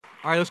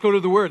All right, let's go to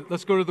the Word.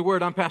 Let's go to the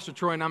Word. I'm Pastor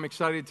Troy, and I'm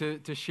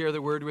excited to share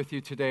the Word with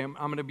you today. I'm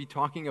going to be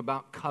talking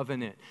about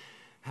covenant.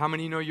 How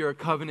many know you're a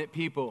covenant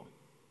people?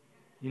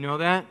 You know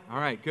that? All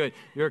right, good.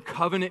 You're a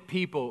covenant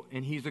people,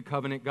 and He's a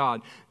covenant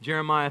God.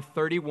 Jeremiah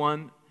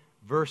 31,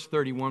 verse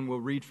 31, we'll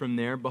read from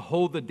there.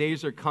 Behold, the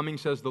days are coming,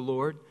 says the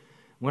Lord,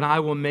 when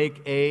I will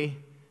make a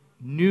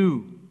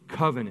new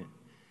covenant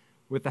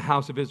with the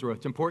house of Israel.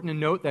 It's important to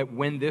note that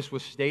when this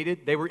was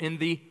stated, they were in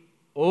the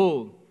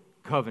old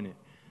covenant.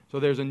 So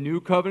there's a new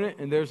covenant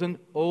and there's an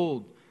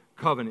old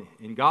covenant.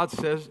 And God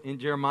says in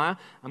Jeremiah,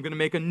 I'm going to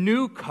make a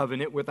new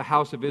covenant with the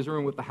house of Israel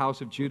and with the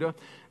house of Judah,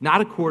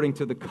 not according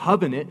to the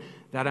covenant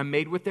that I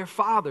made with their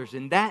fathers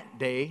in that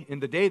day, in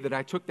the day that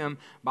I took them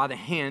by the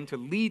hand to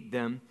lead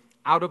them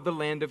out of the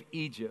land of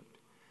Egypt.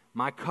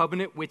 My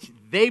covenant which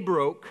they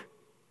broke.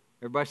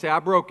 Everybody say,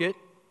 I broke it.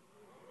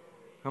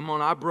 Come on,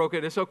 I broke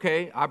it. It's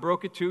okay. I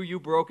broke it too. You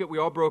broke it. We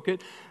all broke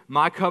it.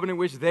 My covenant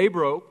which they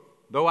broke,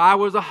 though I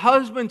was a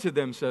husband to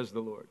them, says the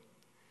Lord.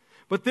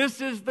 But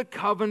this is the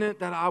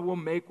covenant that I will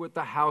make with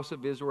the house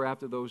of Israel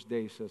after those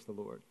days, says the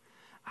Lord.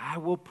 I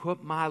will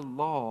put my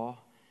law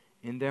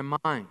in their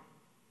mind,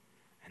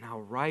 and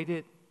I'll write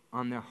it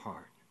on their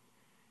heart.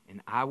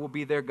 And I will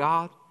be their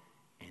God,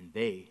 and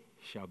they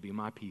shall be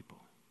my people.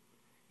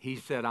 He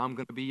said, I'm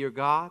going to be your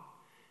God.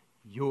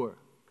 You're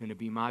going to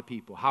be my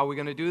people. How are we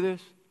going to do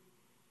this?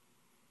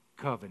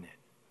 Covenant.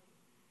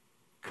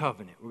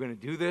 Covenant. We're going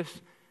to do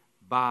this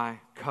by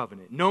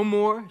covenant. No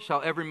more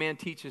shall every man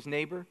teach his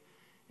neighbor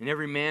and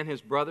every man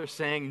his brother,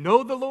 saying,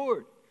 Know the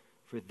Lord,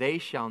 for they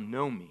shall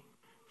know me,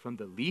 from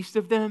the least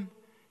of them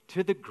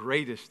to the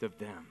greatest of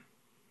them.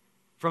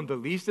 From the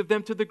least of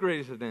them to the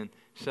greatest of them,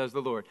 says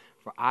the Lord.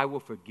 For I will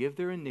forgive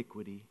their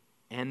iniquity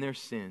and their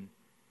sin.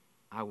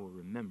 I will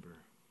remember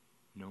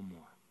no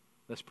more.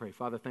 Let's pray.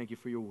 Father, thank you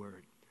for your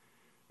word.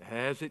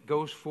 As it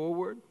goes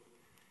forward,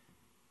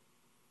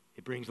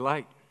 it brings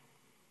light,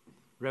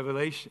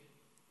 revelation.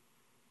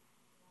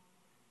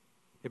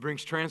 It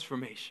brings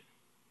transformation.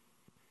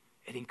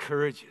 It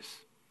encourages,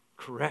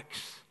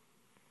 corrects.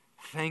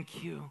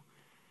 Thank you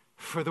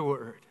for the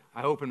word.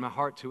 I open my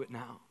heart to it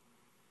now.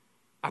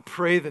 I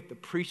pray that the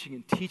preaching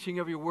and teaching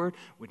of your word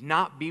would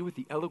not be with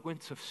the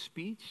eloquence of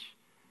speech,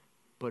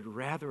 but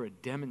rather a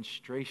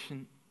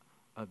demonstration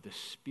of the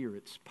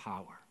Spirit's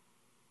power.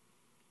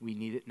 We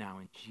need it now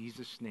in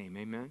Jesus' name.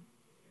 Amen.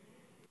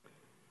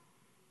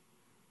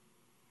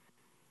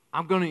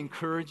 I'm going to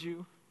encourage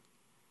you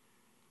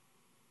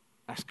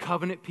as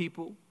covenant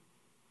people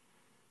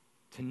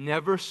to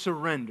never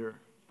surrender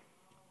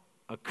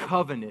a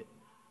covenant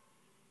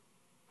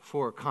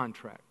for a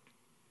contract.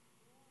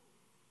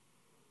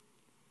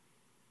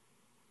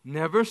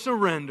 Never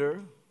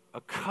surrender a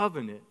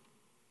covenant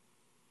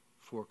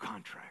for a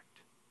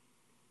contract.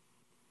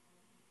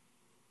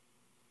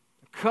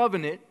 A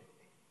covenant,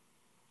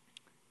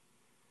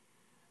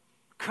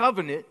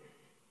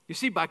 you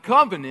see, by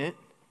covenant,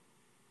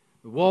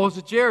 the walls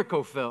of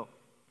Jericho fell.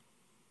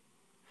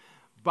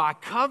 By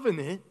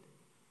covenant,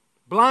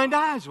 blind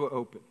eyes were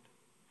opened.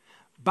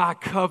 By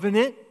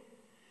covenant,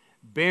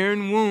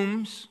 barren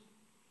wombs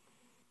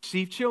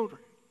received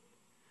children.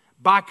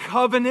 By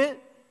covenant,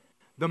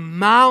 the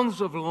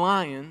mouths of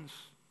lions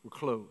were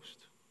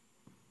closed.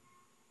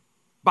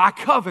 By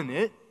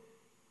covenant,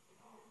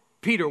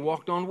 Peter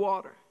walked on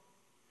water.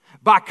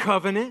 By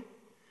covenant,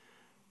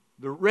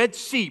 the Red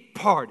Sea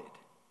parted.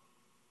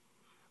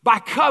 By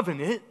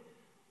covenant,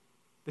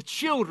 the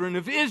children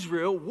of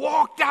Israel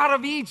walked out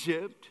of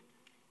Egypt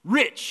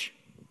rich.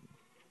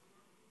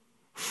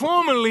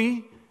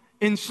 Formerly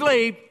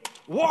enslaved,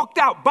 walked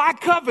out by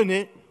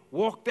covenant,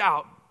 walked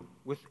out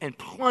with and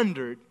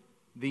plundered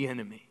the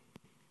enemy.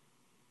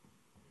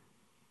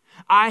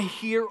 I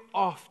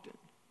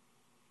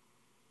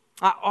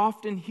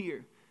often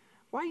hear,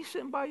 why are you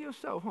sitting by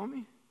yourself,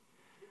 homie?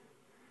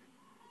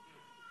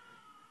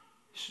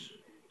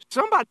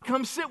 Somebody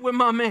come sit with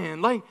my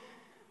man. Like,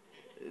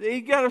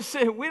 they got to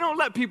sit. We don't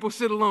let people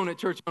sit alone at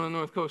church on the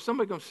North Coast.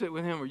 Somebody come sit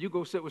with him or you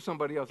go sit with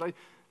somebody else.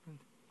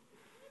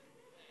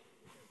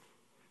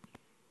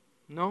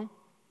 No?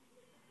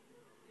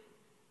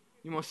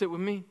 You want to sit with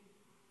me?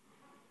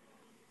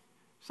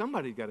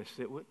 Somebody's got to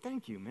sit with.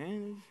 Thank you,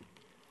 man.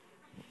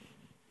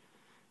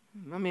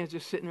 My man's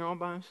just sitting there all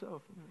by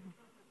himself.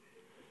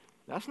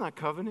 That's not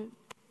covenant.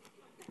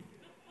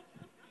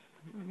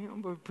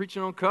 I'm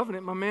preaching on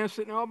covenant. My man's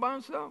sitting there all by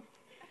himself.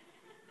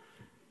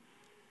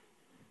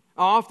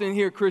 I often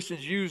hear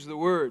Christians use the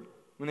word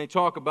when they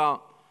talk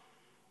about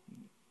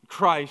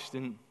Christ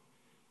and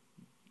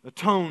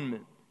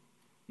atonement.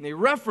 And they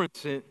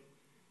reference it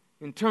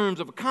in terms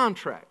of a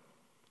contract.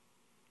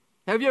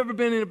 Have you ever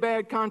been in a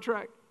bad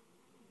contract?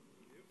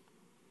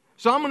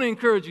 So I'm going to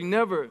encourage you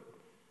never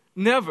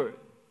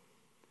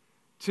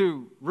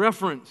to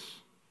reference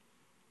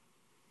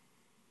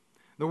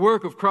the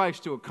work of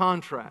Christ to a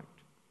contract.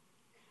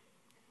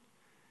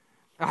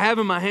 I have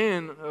in my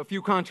hand a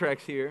few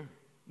contracts here.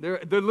 They're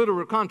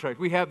literal contracts.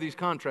 We have these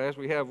contracts.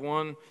 We have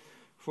one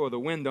for the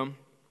Wyndham,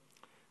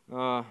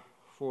 we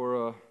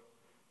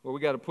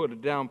got to put a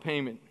down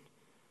payment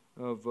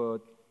of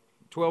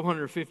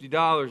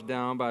 $1,250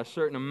 down by a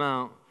certain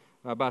amount,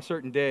 by a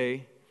certain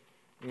day,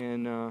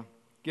 and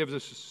gives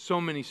us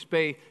so many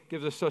space,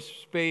 gives us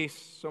such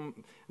space.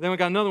 Then we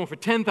got another one for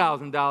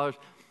 $10,000.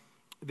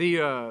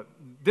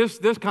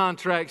 This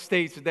contract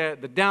states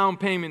that the down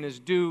payment is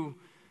due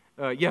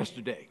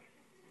yesterday.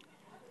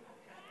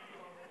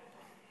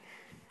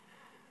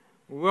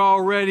 We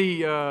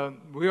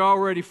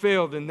already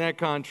failed in that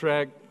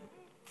contract.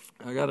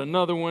 I got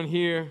another one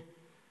here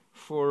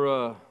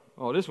for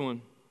this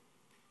one.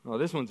 Oh,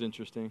 this one's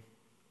interesting.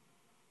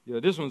 Yeah,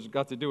 this one's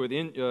got to do with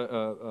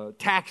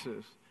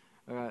taxes.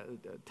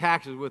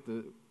 Taxes with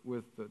the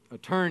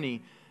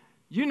attorney.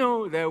 You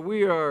know that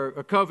we are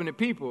a covenant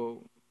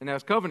people, and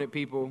as covenant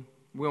people,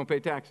 we don't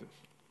pay taxes.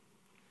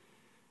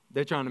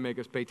 They're trying to make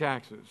us pay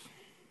taxes.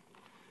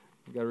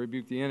 You got to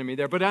rebuke the enemy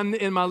there. But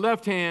in my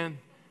left hand,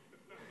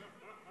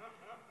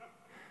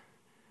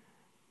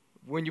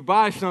 when you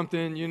buy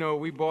something, you know,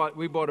 we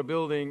bought a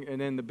building, and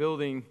then the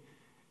building,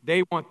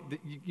 they want,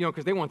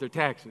 because they want their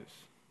taxes,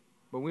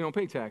 but we don't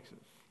pay taxes.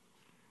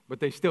 But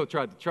they still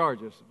tried to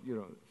charge us, you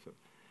know.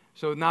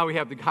 So now we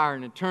have to hire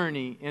an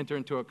attorney, enter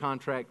into a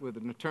contract with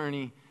an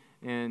attorney,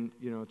 and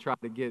try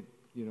to get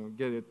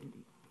it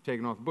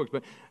taken off the books.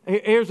 But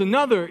here's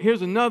another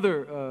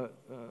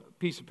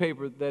piece of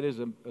paper that is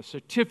a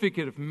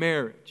certificate of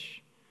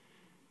marriage.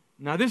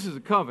 Now this is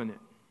a covenant.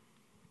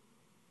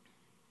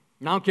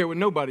 Now, I don't care what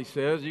nobody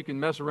says. You can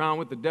mess around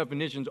with the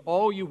definitions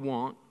all you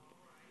want.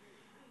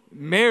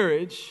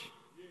 Marriage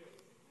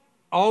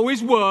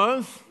always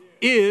was,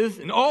 is,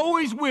 and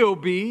always will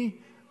be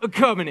a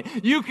covenant.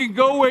 You can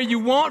go where you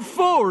want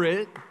for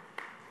it,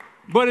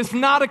 but it's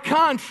not a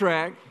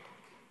contract.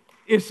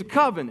 It's a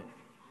covenant.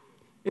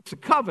 It's a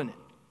covenant.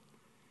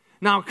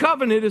 Now, a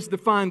covenant is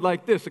defined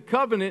like this. A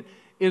covenant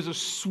is a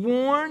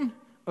sworn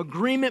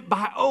agreement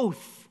by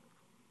oath.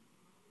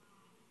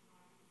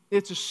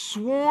 It's a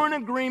sworn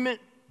agreement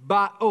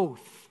by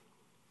oath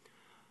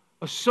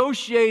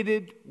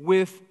associated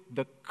with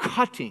the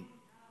cutting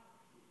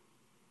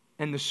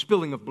and the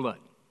spilling of blood.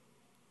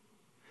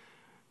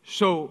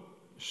 So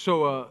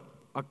a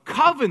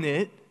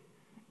covenant,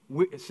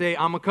 say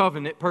I'm a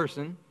covenant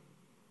person.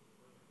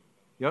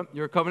 Yep,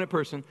 you're a covenant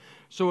person.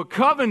 So a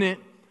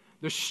covenant,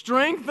 the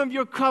strength of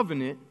your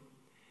covenant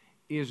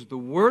is the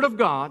Word of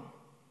God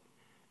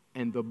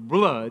and the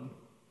blood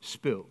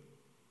spilled.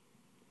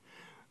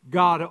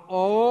 God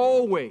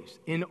always,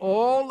 in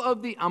all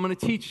of the, I'm going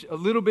to teach a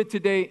little bit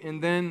today,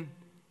 and then,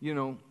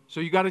 so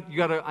you got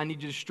to, I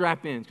need you to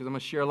strap in, because I'm going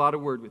to share a lot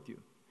of word with you.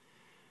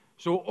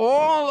 So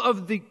all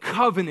of the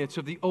covenants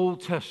of the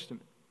Old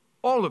Testament,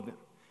 all of them,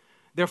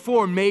 there are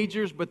four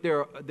majors, but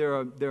there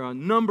are a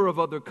number of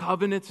other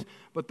covenants,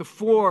 but the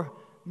four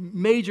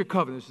major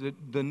covenants,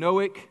 the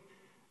Noahic,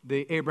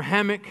 the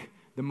Abrahamic,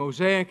 the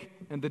Mosaic,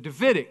 and the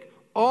Davidic,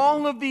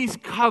 all of these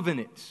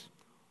covenants,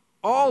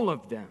 all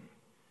of them,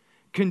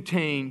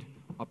 contained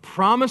a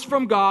promise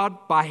from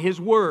God by His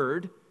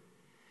Word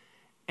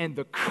and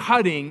the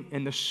cutting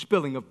and the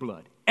spilling of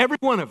blood. Every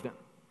one of them.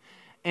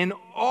 And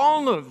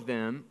all of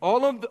them,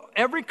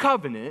 every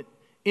covenant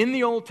in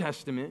the Old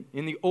Testament,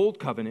 in the Old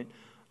Covenant,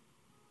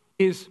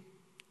 is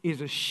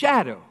a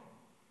shadow,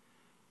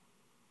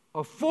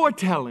 a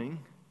foretelling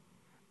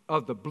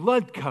of the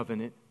blood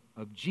covenant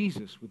of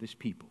Jesus with His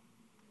people.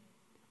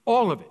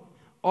 All of it.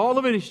 All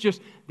of it is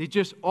just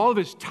all of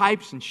its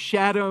types and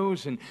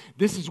shadows, and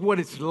this is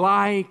what it's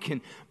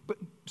like.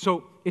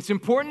 So it's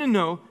important to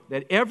know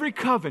that every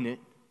covenant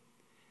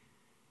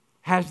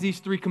has these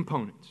three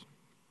components.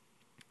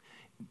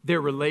 They're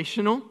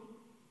relational.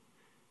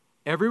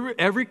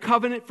 Every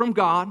covenant from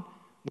God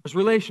was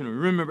relational.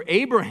 Remember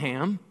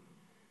Abraham.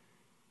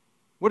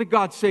 What did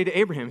God say to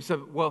Abraham? He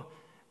said, well,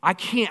 I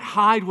can't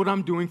hide what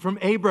I'm doing from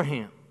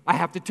Abraham. I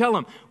have to tell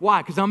him.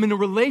 Why? Because I'm in a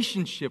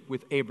relationship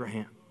with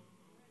Abraham.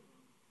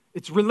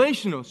 It's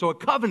relational. So a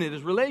covenant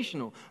is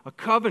relational. A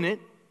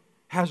covenant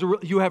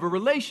you have a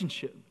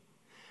relationship.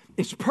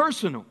 It's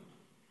personal.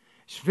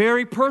 It's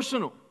very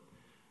personal.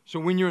 So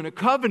when you're in a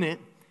covenant,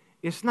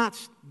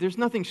 there's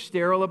nothing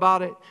sterile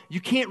about it.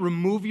 You can't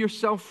remove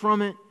yourself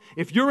from it.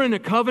 If you're in a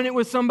covenant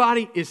with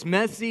somebody, it's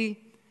messy,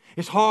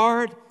 it's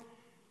hard,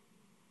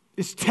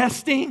 it's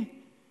testing,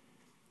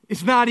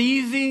 it's not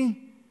easy,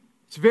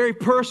 it's very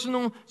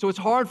personal. So it's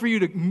hard for you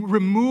to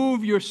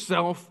remove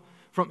yourself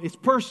it's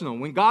personal.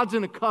 When God's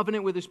in a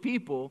covenant with His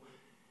people,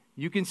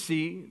 you can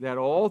see that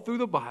all through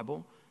the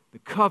Bible, the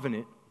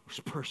covenant was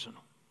personal.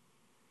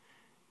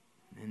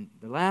 And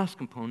the last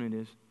component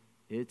is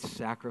it's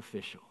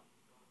sacrificial.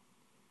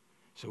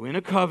 So in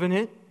a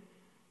covenant,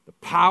 the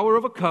power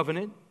of a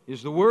covenant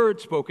is the word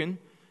spoken.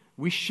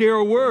 We share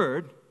a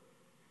word.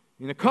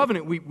 In a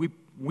covenant,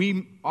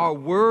 our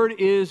word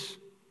is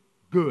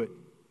good.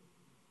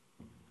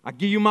 I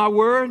give you my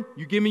word,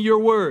 you give me your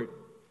word.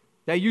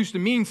 That used to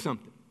mean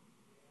something.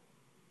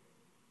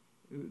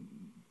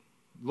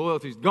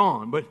 Loyalty's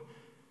gone, but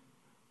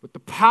the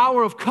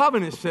power of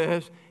covenant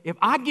says, if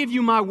I give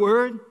you my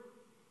word,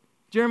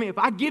 Jeremy, if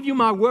I give you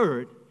my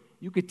word,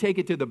 you could take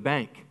it to the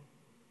bank.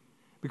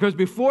 Because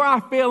before I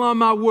fail on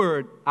my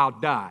word, I'll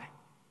die.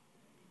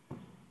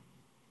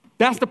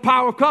 That's the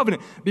power of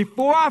covenant.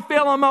 Before I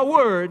fail on my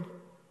word,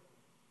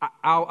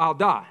 I'll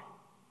die.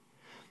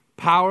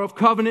 Power of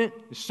covenant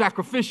is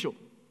sacrificial.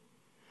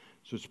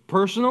 So it's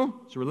personal,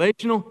 it's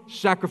relational,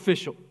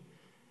 sacrificial.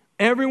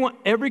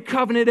 Every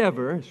covenant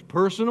ever is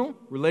personal,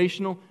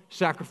 relational,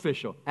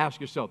 sacrificial. Ask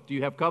yourself, do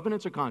you have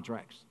covenants or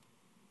contracts?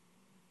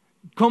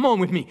 Come on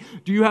with me.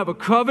 Do you have a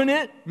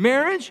covenant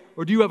marriage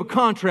or do you have a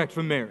contract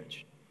for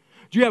marriage?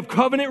 Do you have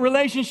covenant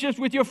relationships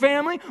with your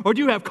family or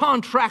do you have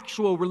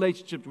contractual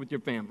relationships with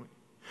your family?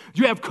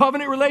 Do you have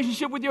covenant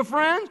relationship with your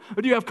friends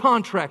or do you have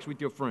contracts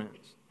with your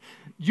friends?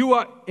 You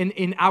are,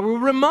 and I will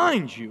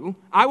remind you,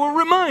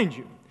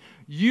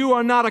 you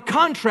are not a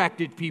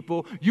contracted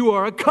people, you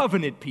are a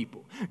covenant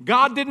people.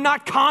 God did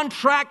not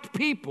contract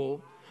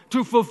people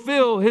to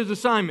fulfill his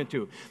assignment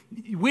to.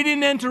 We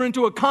didn't enter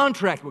into a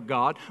contract with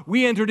God,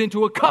 we entered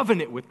into a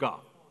covenant with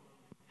God.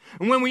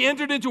 And when we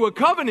entered into a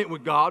covenant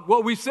with God,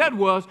 what we said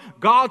was,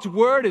 God's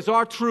word is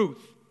our truth.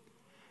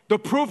 The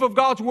proof of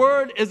God's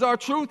word is our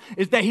truth,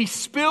 is that he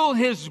spilled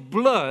his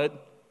blood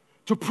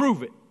to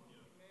prove it.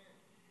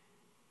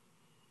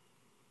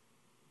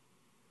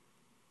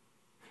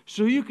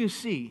 So you can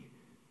see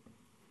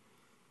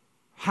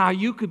how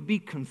you could be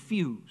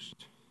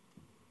confused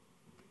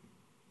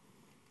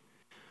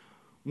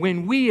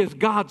when we as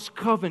God's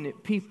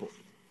covenant people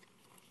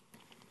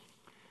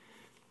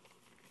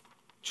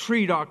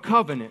treat our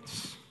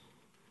covenants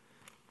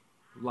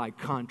like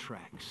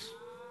contracts.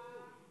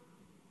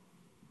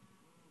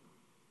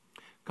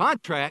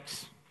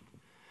 Contracts,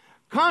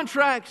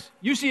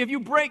 you see, if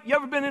you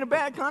ever been in a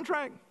bad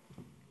contract?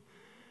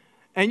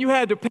 And you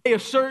had to pay a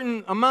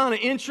certain amount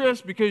of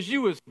interest because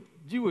you was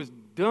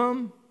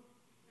dumb?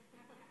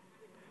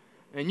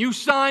 And you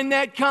signed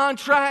that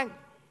contract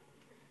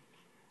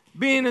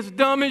being as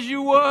dumb as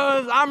you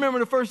was. I remember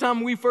the first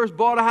time we first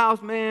bought a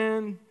house,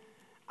 man,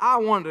 I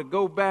wanted to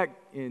go back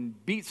and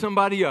beat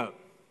somebody up.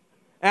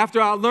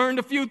 After I learned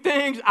a few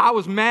things, I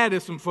was mad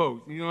at some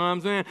folks. You know what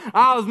I'm saying?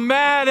 I was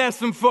mad at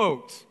some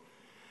folks.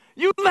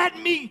 You let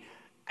me,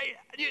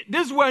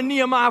 this is where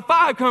Nehemiah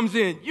 5 comes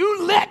in.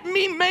 You let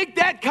me make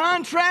that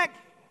contract?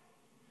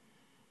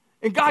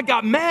 And God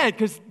got mad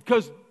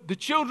because the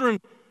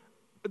children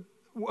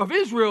of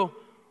Israel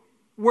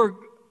were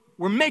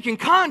making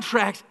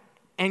contracts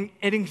and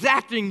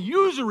exacting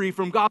usury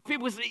from God's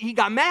people. He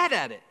got mad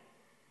at it.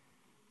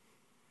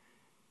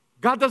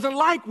 God doesn't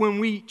like when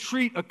we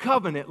treat a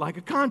covenant like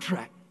a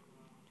contract.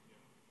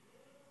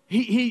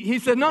 He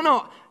said,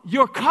 no,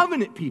 you're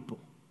covenant people.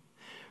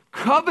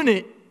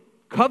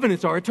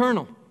 Covenants are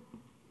eternal.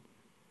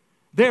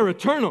 They're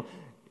eternal.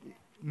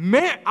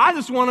 I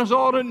just want us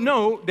all to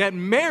know that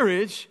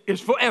marriage is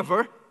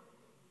forever.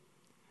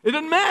 It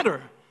doesn't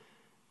matter.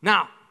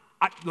 Now,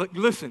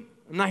 listen,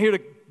 I'm not here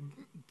to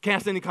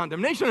cast any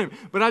condemnation on him,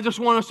 but I just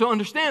want us to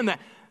understand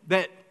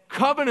that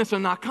covenants are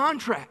not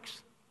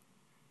contracts.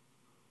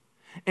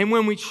 And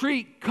when we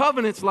treat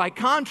covenants like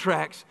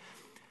contracts,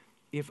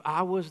 if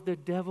I was the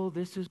devil,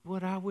 this is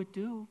what I would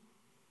do.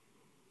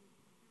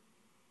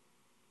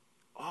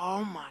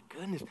 Oh my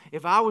goodness.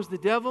 If I was the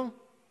devil,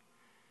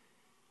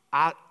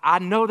 I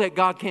know that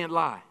God can't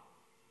lie.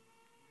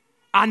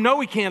 I know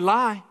he can't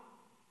lie.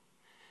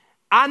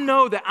 I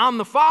know that I'm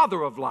the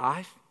father of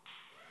lies,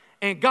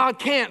 and God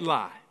can't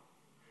lie.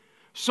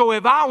 So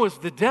if I was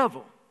the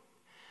devil,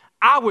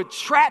 I would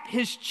trap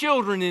his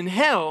children in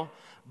hell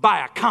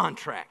by a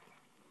contract.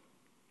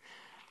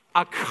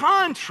 A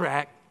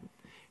contract,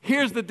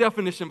 here's the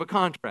definition of a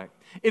contract.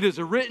 It is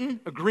a written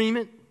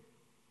agreement,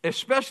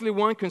 especially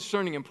one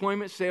concerning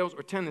employment, sales,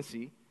 or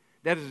tenancy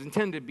that is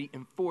intended to be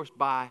enforced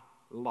by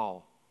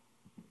law.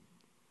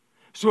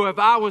 So if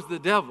I was the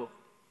devil,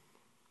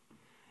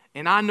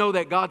 and I know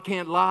that God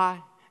can't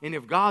lie, and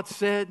if God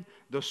said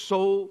the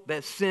soul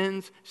that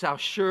sins shall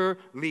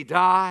surely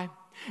die,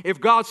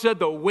 if God said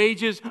the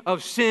wages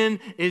of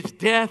sin is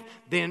death,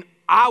 then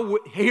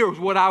here's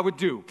what I would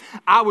do.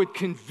 I would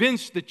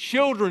convince the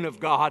children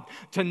of God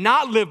to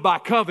not live by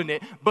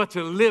covenant, but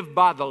to live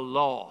by the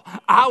law.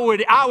 I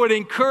would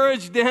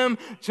encourage them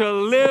to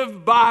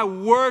live by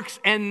works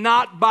and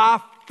not by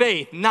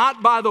faith,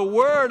 not by the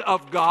word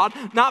of God,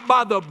 not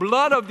by the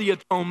blood of the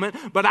atonement,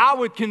 but I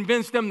would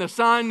convince them to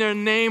sign their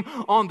name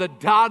on the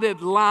dotted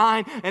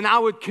line, and I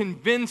would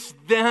convince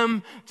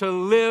them to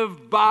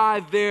live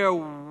by their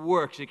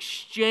works.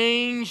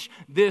 Exchange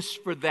this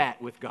for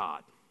that with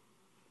God.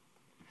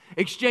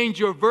 Exchange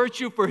your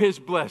virtue for his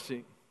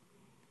blessing.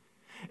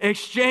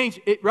 Exchange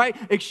it, right?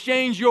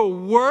 Exchange your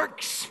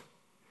works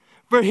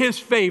for his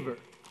favor.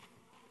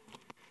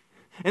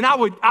 And I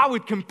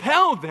would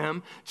compel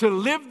them to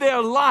live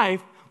their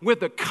life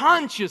with a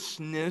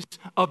consciousness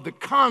of the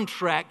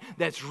contract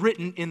that's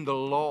written in the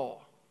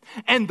law.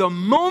 And the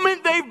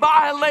moment they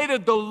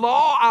violated the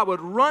law, I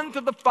would run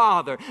to the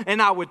Father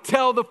and I would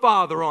tell the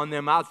Father on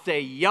them. I'd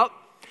say, yup,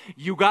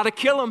 You got to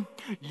kill them.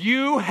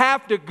 You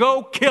have to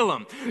go kill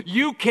them.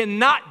 You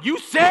cannot. You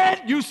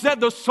said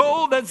the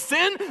soul that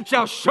sinned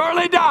shall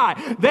surely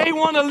die. They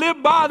want to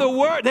live by the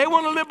word. They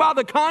want to live by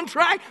the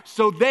contract,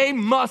 so they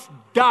must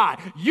die.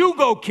 You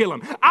go kill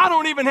them. I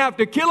don't even have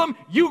to kill them.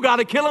 You got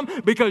to kill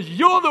them because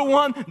you're the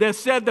one that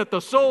said that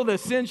the soul that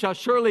sinned shall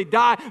surely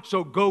die,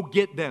 so go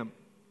get them.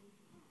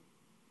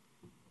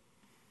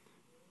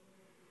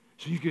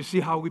 So you can see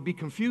how we'd be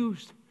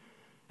confused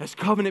as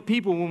covenant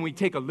people when we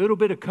take a little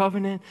bit of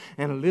covenant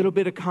and a little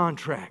bit of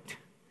contract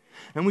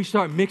and we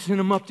start mixing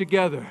them up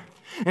together.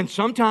 And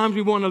sometimes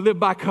we want to live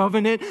by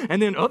covenant,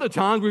 and then other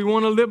times we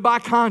want to live by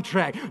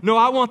contract. No,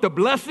 I want the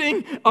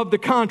blessing of the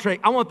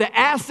contract. I want the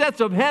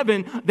assets of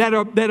heaven that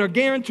are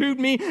guaranteed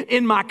me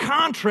in my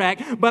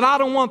contract, but I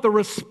don't want the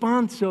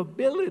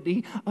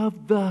responsibility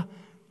of the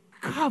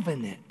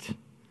covenant.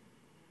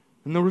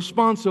 And the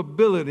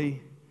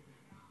responsibility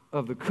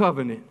of the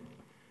covenant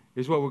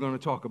is what we're going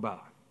to talk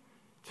about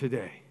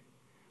today.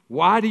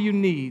 Why do you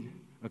need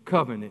a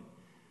covenant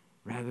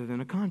rather than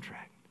a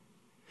contract?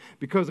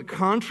 Because a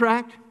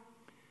contract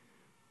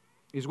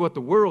is what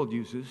the world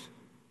uses,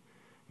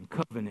 and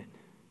covenant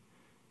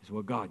is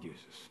what God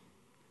uses.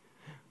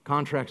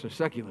 Contracts are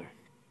secular.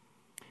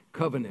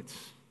 Covenants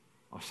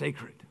are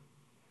sacred.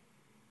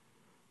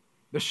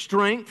 The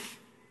strength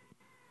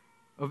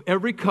of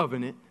every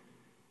covenant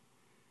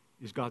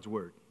is God's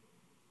word.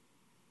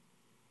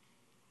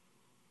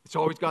 It's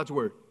always God's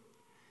word.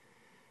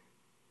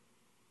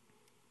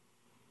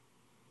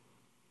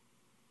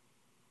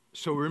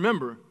 So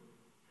remember,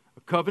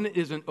 a covenant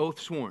is an oath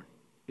sworn.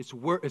 It's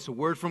a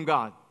word from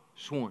God,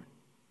 sworn.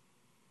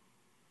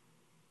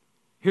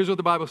 Here's what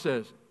the Bible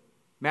says.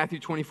 Matthew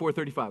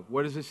 24:35.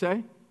 What does it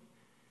say?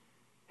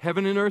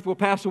 Heaven and earth will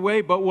pass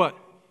away, but what?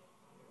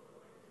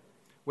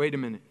 Wait a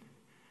minute.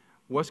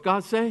 What's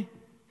God say?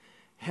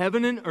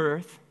 Heaven and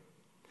earth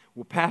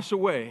will pass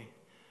away,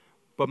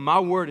 but my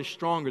word is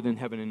stronger than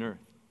heaven and earth.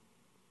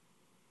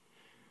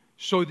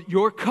 So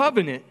your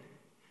covenant,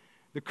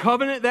 the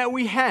covenant that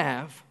we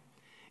have,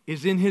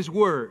 is in His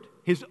word,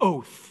 His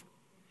oath.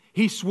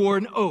 He swore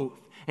an oath,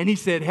 and He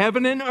said,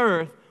 heaven and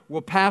earth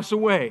will pass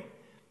away.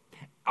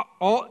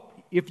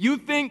 If you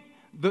think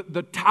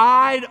the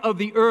tide of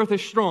the earth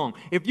is strong,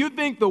 if you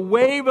think the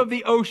wave of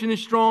the ocean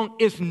is strong,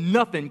 it's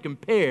nothing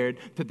compared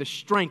to the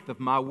strength of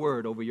my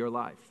word over your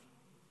life.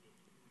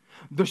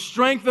 The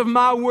strength of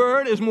my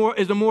word is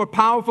a more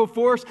powerful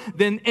force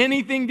than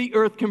anything the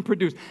earth can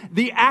produce.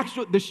 The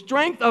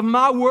strength of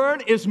my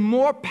word is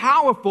more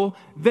powerful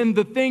than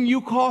the thing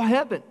you call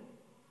heaven.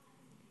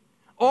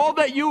 All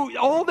that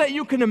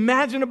you can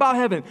imagine about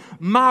heaven,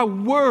 my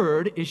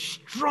word is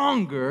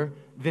stronger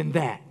than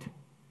that.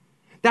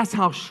 That's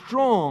how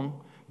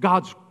strong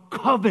God's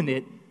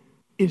covenant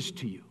is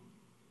to you.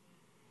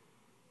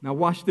 Now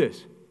watch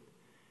this.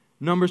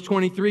 Numbers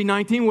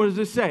 23:19, what does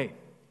it say?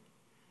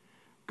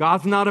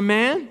 God's not a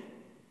man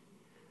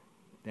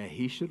that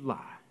He should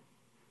lie,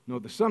 nor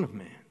the Son of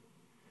Man.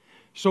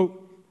 So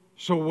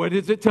what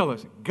does it tell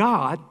us?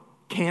 God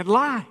can't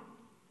lie.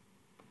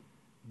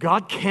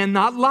 God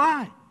cannot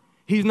lie.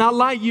 He's not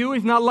like you.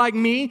 He's not like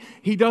me.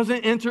 He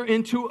doesn't enter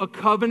into a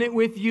covenant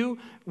with you,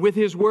 with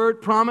His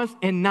word promise,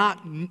 and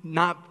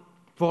not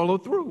follow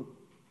through.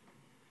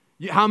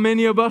 How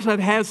many of us have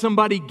had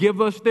somebody give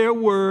us their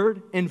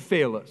word and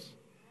fail us?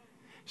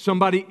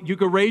 Somebody, you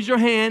could raise your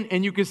hand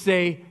and you could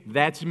say,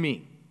 that's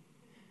me.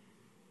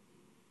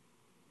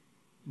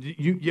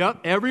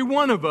 Yep, every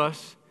one of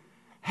us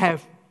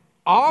have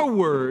our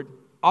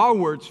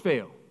words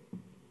fail.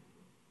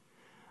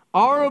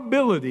 Our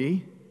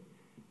ability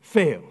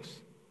fails,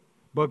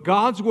 but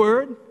God's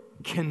word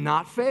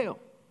cannot fail.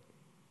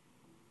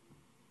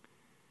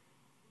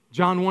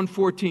 John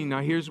 1:14.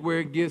 Now here's where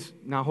it gets.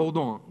 Now hold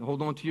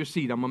on to your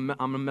seat. I'm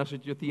gonna mess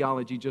with your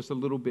theology just a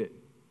little bit.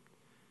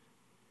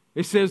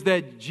 It says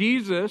that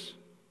Jesus,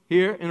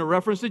 here in a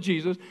reference to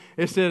Jesus,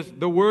 it says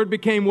the word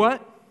became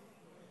what?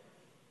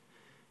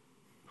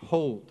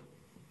 Hold.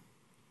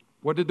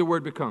 What did the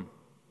word become?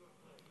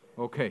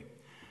 Okay.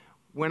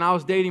 When I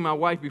was dating my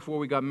wife before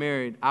we got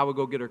married, I would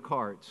go get her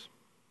cards.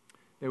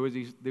 There was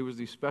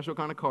these special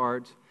kind of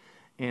cards,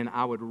 and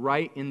I would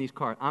write in these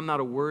cards. I'm not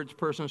a words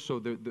person, so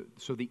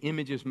the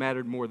images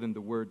mattered more than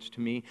the words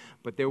to me.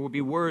 But there would be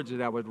words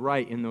that I would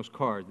write in those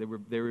cards. There were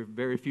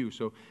very few.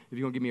 So if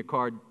you're gonna give me a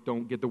card,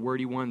 don't get the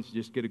wordy ones.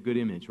 Just get a good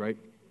image, right?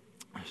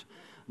 A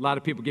lot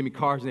of people give me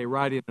cards and they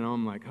write it, and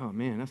I'm like, oh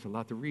man, that's a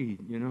lot to read.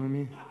 You know what I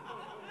mean?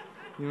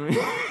 You know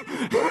what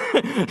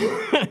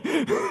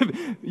I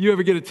mean? You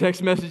ever get a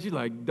text message? You're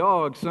like,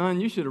 dog, son,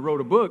 you should have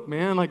wrote a book,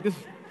 man. Like this.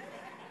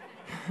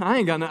 I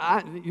ain't got no,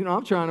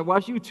 I'm trying to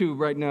watch YouTube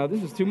right now.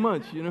 This is too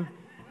much,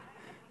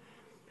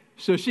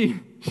 So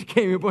she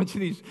gave me a bunch of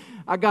these.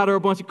 I got her a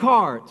bunch of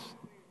cards.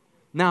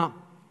 Now,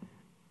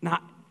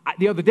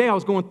 the other day I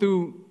was going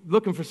through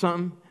looking for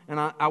something, and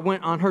I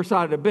went on her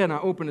side of the bed, and I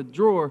opened a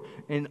drawer,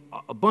 and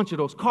a bunch of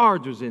those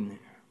cards was in there.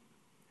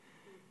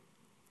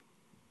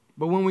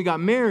 But when we got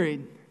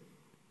married,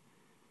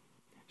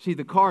 see,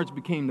 the cards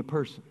became the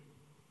person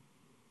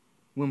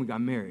when we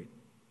got married.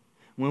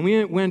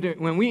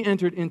 When we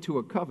entered into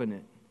a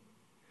covenant,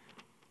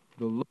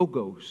 the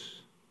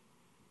Logos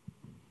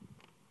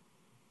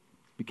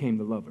became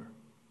the lover.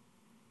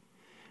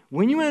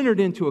 When you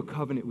entered into a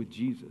covenant with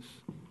Jesus,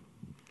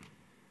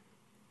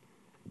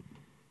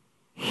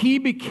 He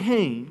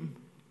became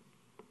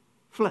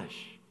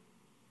flesh.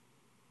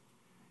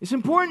 It's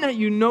important that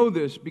you know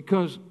this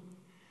because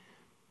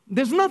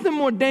there's nothing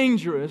more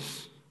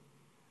dangerous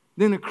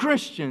than a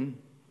Christian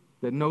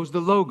that knows the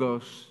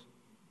Logos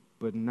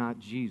but not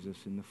Jesus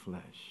in the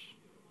flesh.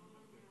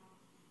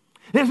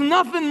 There's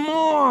nothing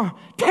more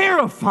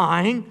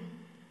terrifying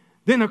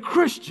than a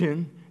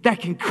Christian that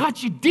can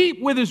cut you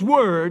deep with his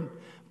word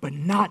but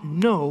not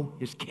know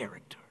his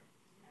character,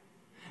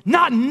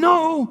 not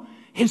know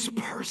his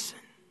person,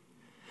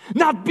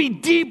 not be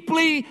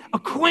deeply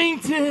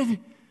acquainted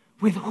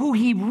with who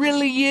he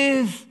really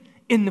is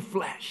in the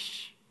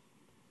flesh.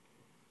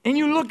 And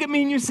you look at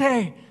me and you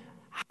say,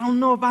 I don't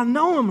know if I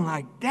know him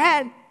like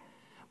that,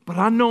 but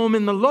I know him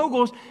in the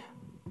Logos.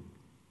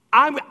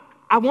 I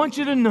want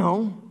you to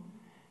know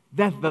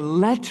that the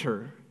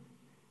letter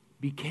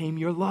became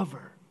your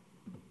lover.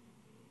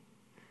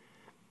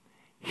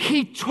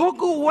 He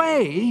took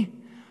away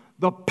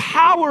the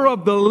power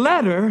of the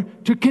letter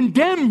to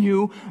condemn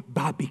you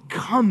by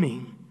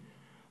becoming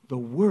the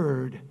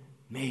Word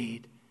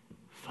made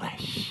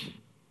flesh.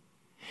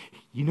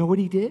 You know what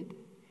He did?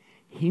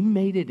 He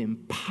made it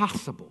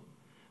impossible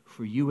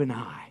for you and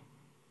I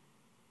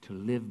to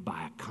live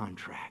by a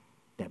contract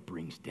that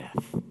brings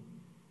death.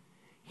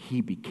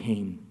 He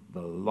became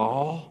the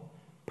law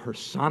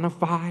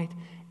personified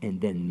and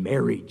then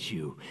married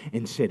you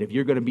and said, if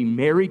you're going to be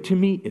married to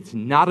me, it's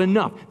not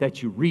enough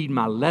that you read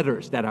my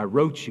letters that I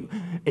wrote you.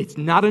 It's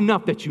not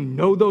enough that you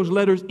know those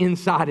letters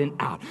inside and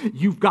out.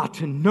 You've got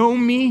to know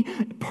me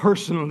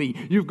personally.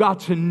 You've got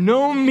to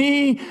know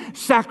me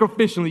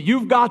sacrificially.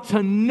 You've got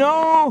to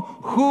know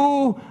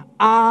who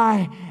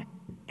I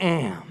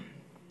am.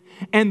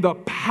 And the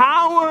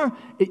power,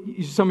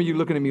 some of you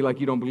looking at me like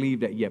you don't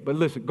believe that yet, but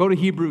listen, go to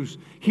Hebrews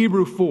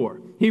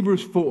 4.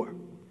 Hebrews 4.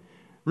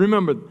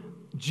 Remember,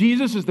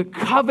 Jesus is the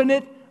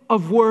covenant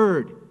of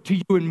word to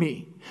you and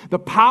me. The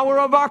power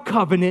of our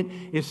covenant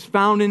is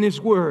found in His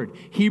word.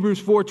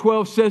 Hebrews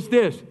 4:12 says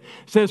this.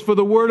 Says, for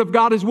the word of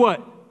God is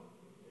what?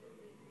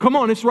 Come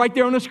on, it's right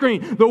there on the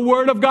screen. The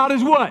word of God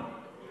is what?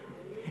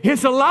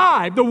 It's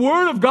alive. The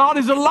word of God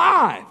is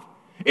alive.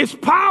 It's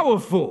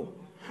powerful.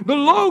 The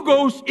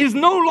Logos is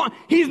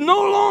He's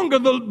no longer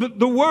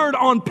the word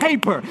on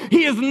paper.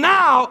 He is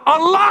now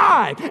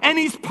alive and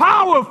He's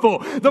powerful.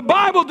 The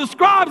Bible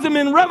describes Him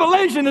in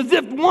Revelation as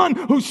if one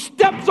who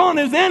steps on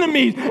his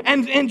enemies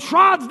and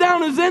trods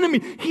down his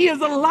enemy. He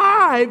is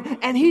alive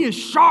and He is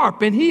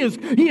sharp and He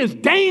is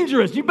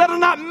dangerous. You better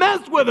not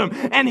mess with Him.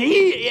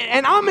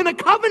 And I'm in a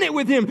covenant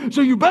with Him,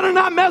 so you better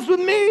not mess with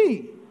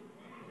me.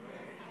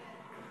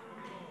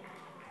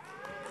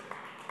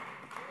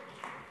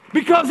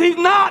 Because He's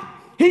not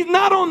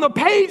on the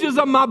pages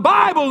of my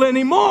Bible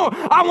anymore.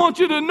 I want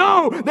you to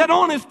know that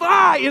on His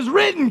thigh is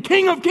written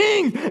King of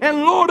Kings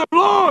and Lord of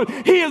Lords.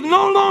 He is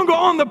no longer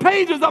on the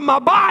pages of my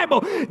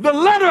Bible. The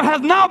letter has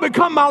now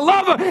become my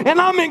lover,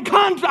 and I'm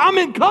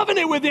in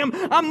covenant with Him.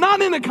 I'm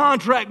not in a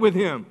contract with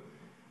Him.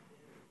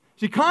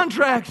 See,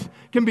 contracts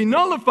can be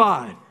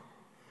nullified.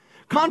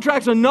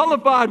 Contracts are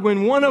nullified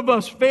when one of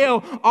us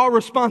fail our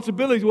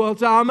responsibilities. Well,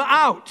 so I'm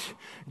out.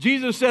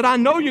 Jesus said, I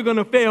know you're going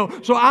to fail,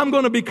 so I'm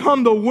going to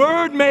become the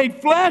Word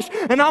made flesh,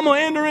 and I'm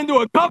going to enter into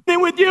a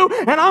covenant with you,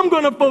 and I'm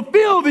going to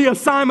fulfill the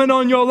assignment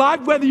on your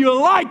life, whether you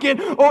like it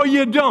or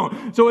you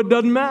don't. So it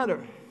doesn't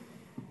matter.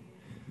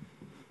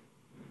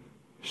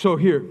 So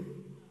here,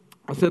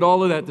 I said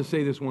all of that to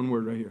say this one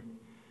word right here,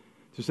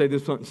 to say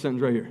this sentence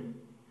right here.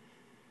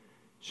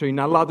 So you're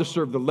not allowed to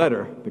serve the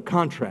letter, the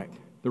contract,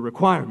 the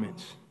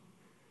requirements.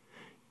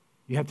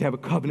 You have to have a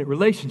covenant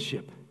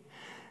relationship.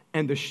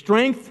 And the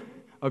strength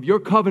of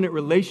your covenant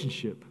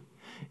relationship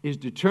is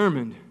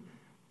determined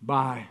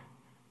by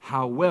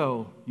how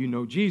well you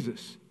know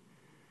Jesus.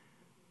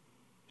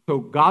 So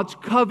God's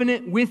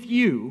covenant with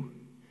you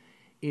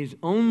is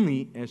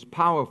only as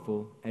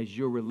powerful as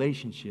your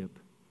relationship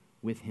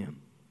with Him.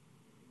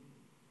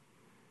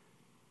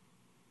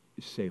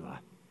 Selah.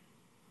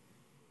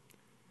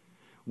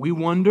 We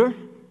wonder,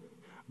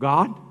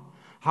 God,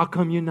 how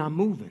come you're not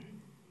moving?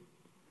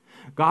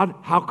 God,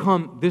 how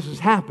come this is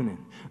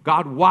happening?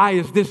 God, why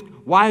is this?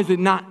 Why is it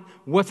not?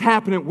 What's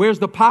happening? Where's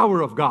the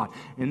power of God?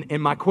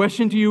 And my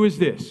question to you is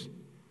this.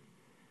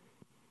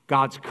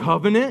 God's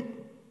covenant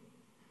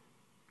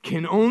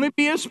can only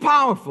be as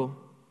powerful.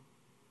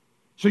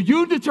 So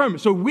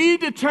we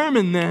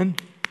determine then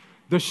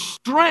the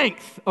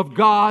strength of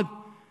God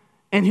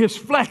and His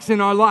flex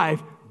in our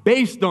life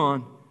based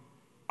on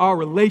our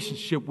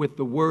relationship with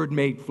the Word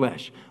made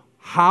flesh.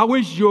 How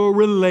is your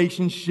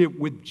relationship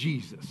with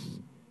Jesus?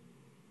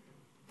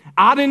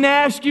 I didn't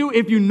ask you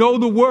if you know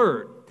the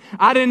Word.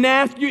 I didn't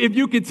ask you if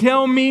you could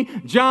tell me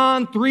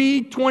John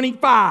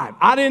 3:25.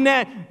 I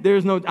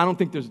don't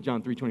think there's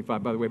John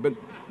 3:25, by the way, but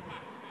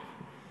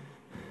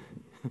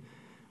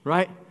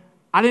right?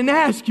 I didn't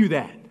ask you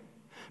that.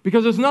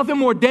 Because there's nothing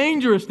more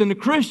dangerous than the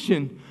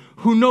Christian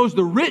who knows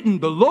the written,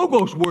 the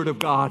Logos word of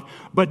God,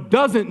 but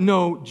doesn't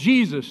know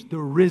Jesus, the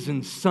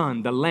risen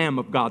Son, the Lamb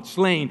of God,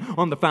 slain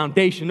on the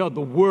foundation of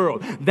the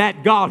world,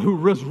 that God who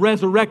was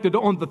resurrected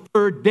on the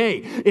third day.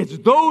 It's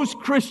those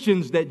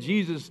Christians that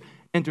Jesus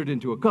entered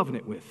into a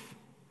covenant with.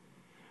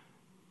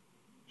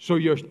 So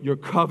your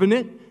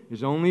covenant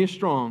is only as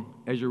strong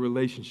as your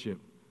relationship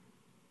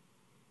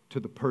to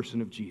the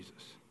person of Jesus.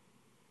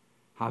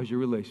 How's your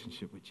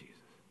relationship with Jesus?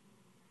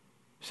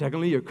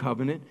 Secondly, your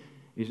covenant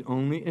is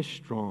only as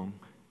strong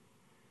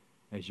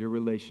as your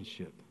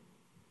relationship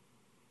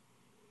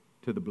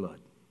to the blood.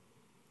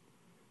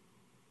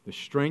 The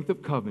strength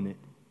of covenant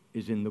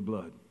is in the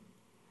blood.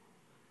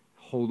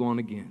 Hold on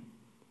again.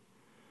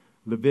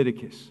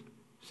 Leviticus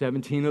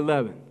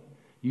 17:11.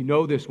 You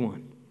know this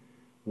one.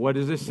 What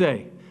does it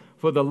say?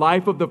 For the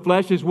life of the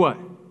flesh is what?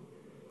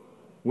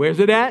 Where's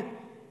it at?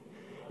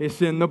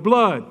 It's in the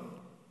blood.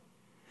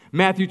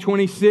 Matthew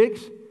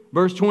 26,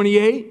 verse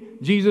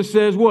 28, Jesus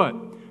says what?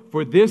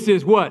 For this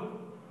is what?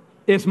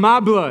 It's my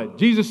blood.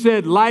 Jesus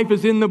said life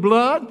is in the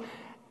blood.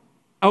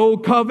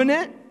 Old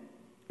covenant,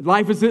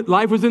 life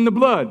was in the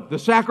blood. The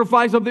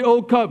sacrifice of the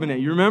old covenant.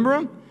 You remember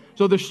him?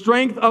 So the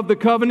strength of the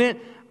covenant,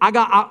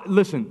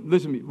 listen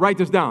to me, write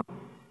this down.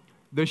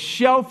 The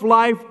shelf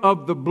life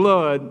of the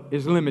blood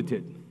is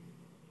limited.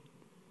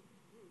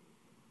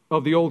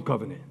 Of the old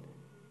covenant.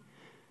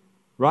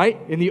 Right?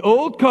 In the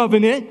old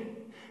covenant,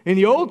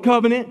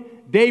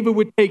 David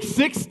would take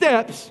 6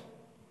 steps.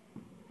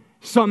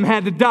 Something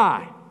had to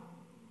die.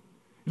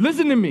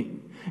 Listen to me.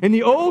 In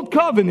the old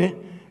covenant,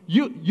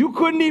 you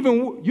couldn't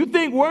even, you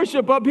think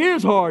worship up here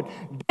is hard.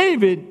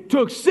 David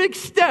took 6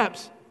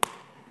 steps,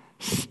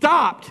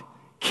 stopped,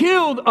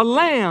 killed a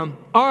lamb.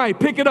 All right,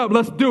 pick it up.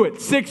 Let's do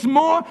it. 6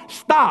 more,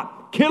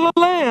 stop. Kill a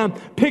lamb,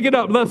 pick it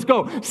up, let's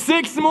go.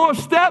 6 more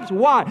steps.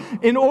 Why?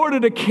 In order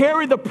to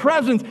carry the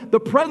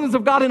presence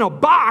of God in a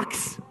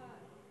box.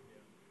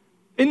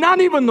 And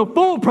not even the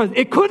full presence.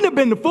 It couldn't have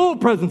been the full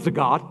presence of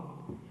God.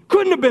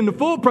 Couldn't have been the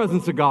full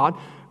presence of God.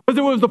 Because if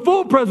it was the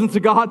full presence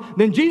of God,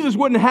 then Jesus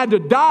wouldn't have had to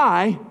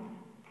die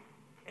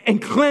and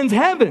cleanse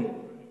heaven.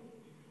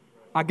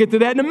 I'll get to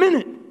that in a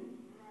minute.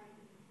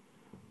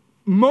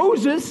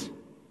 Moses,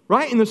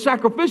 right, in the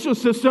sacrificial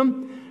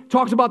system,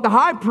 talks about the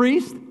high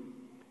priest.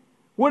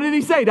 What did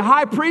he say? The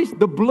high priest,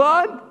 the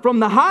blood from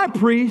the high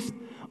priest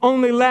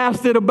only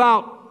lasted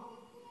about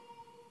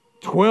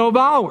 12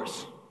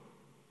 hours.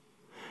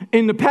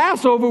 In the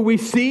Passover, we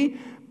see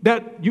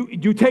that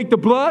you take the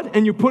blood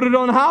and you put it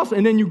on the house,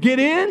 and then you get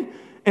in,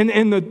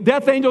 and the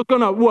death angel's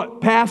going to,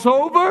 what, pass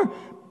over?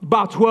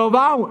 About 12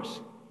 hours.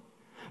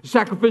 The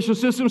sacrificial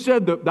system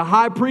said the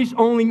high priest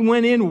only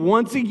went in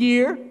once a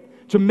year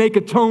to make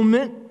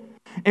atonement.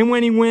 And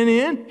when he went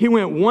in, he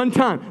went one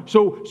time.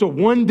 So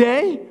one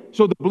day,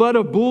 so the blood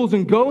of bulls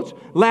and goats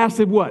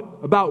lasted what?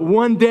 About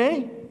one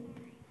day?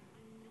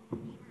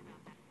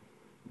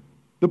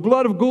 The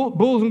blood of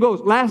bulls and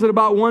goats lasted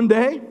about one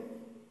day.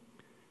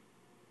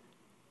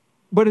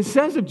 But it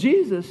says of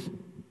Jesus,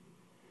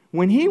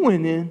 when he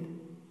went in,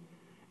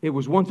 it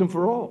was once and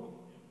for all.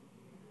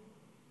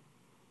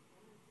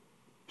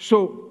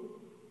 So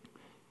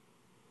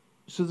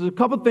there's a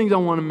couple things I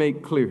want to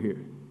make clear here.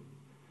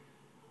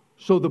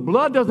 So the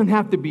blood doesn't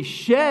have to be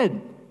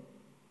shed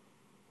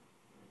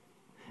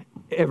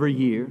every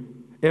year,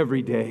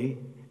 every day,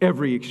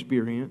 every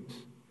experience.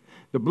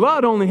 The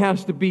blood only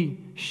has to be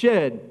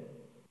shed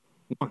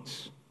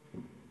once.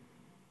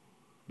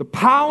 The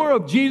power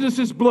of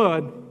Jesus'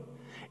 blood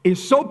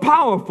is so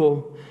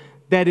powerful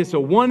that it's a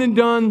one and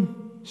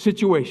done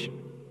situation.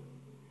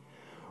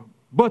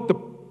 But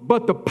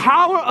the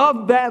power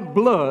of that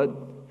blood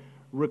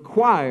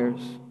requires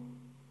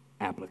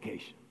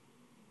application.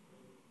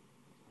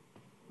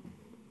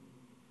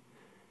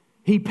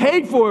 He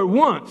paid for it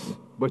once,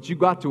 but you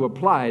got to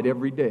apply it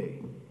every day.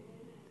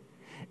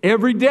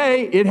 Every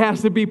day it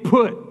has to be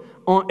put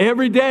on.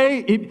 Every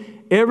day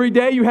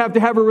you have to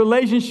have a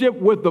relationship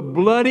with the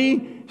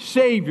bloody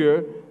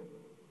Savior,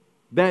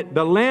 that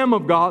the Lamb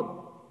of God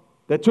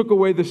that took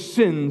away the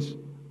sins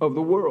of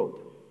the world.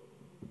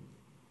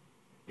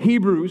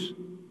 Hebrews,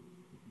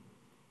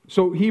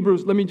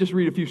 let me just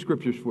read a few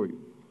scriptures for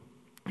you.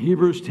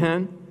 Hebrews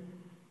 10,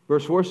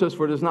 verse 4 says,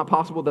 for it is not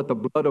possible that the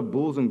blood of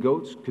bulls and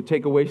goats could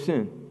take away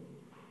sin.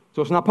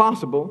 So it's not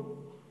possible.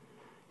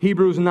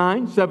 Hebrews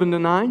 9,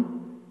 7-9.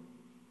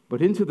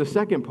 But into the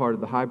second part of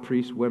the high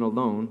priest went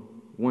alone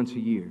once a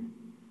year,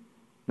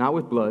 not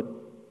with blood,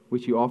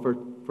 which he offered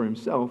for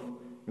himself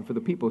and for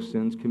the people's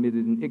sins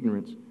committed in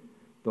ignorance,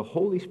 the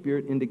Holy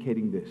Spirit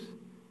indicating this,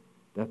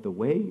 that the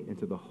way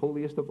into the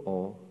holiest of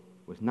all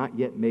was not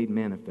yet made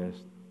manifest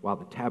while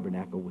the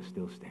tabernacle was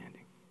still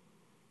standing.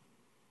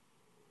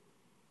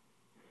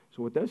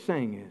 So what that's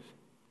saying is,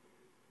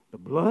 the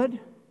blood,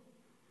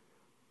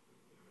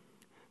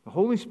 the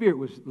Holy Spirit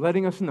was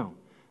letting us know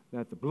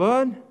that the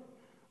blood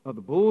of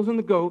the bulls and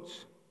the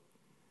goats,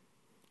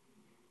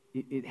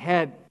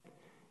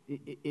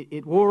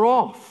 it wore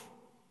off.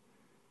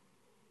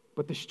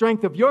 But the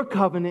strength of your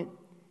covenant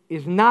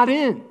is not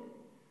in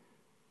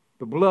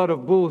the blood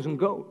of bulls and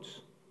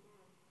goats.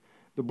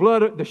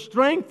 The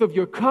strength of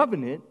your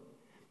covenant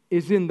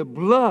is in the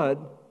blood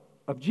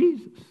of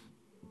Jesus.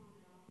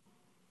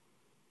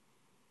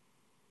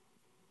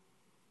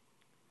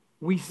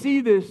 We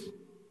see this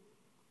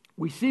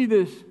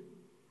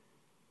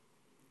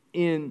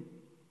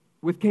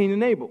with Cain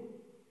and Abel.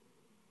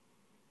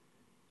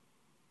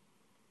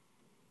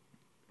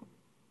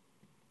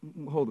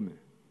 Hold a minute.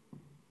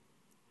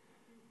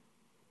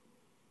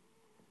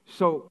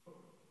 So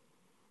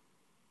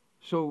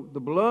the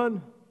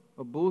blood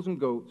of bulls and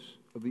goats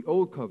of the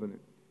old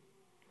covenant,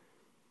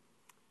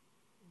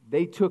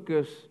 they took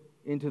us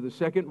into the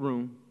second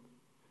room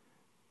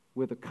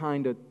with a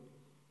kind of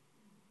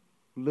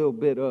little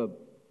bit of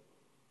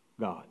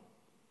God.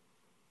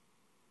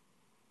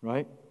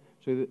 Right?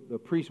 So the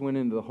priest went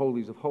into the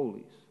holies of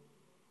holies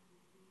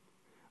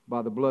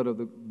by the blood of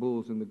the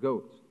bulls and the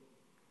goats.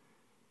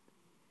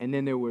 And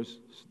then there was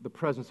the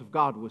presence of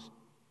God was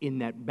in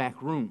that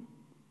back room.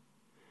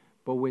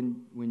 But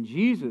when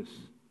Jesus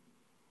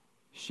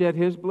shed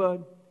his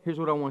blood, here's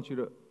what I want you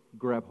to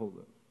grab hold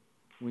of.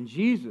 When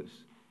Jesus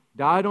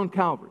died on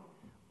Calvary,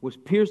 was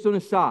pierced on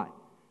his side,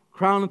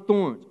 crown of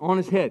thorns on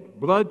his head,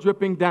 blood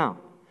dripping down,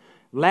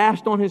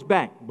 lashed on his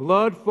back,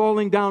 blood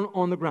falling down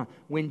on the ground.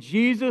 When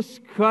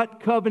Jesus cut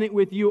covenant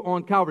with you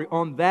on Calvary,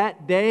 on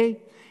that day,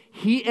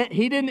 he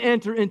didn't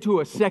enter into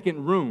a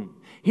second room.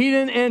 He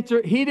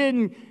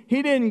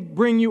didn't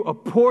bring you a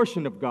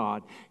portion of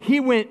God.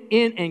 He went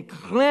in and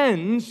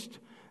cleansed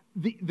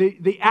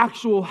the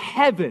actual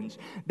heavens.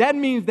 That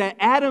means that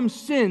Adam's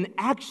sin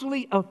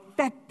actually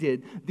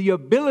affected the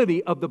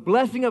ability of the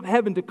blessing of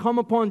heaven to come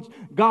upon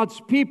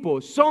God's people,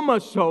 so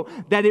much so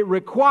that it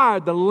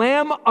required the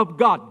Lamb of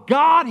God.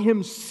 God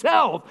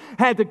himself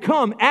had to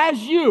come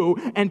as you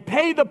and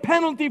pay the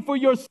penalty for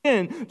your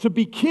sin, to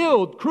be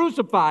killed,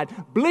 crucified,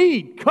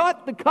 bleed,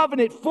 cut the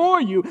covenant for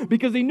you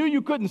because he knew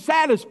you couldn't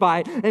satisfy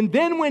it. And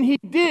then when he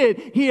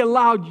did, he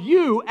allowed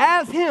you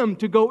as him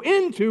to go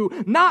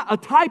into not a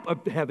type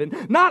of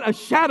heaven, not a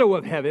shadow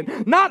of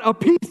heaven, not a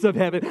piece of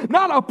heaven,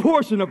 not a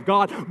portion of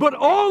God, but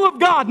all of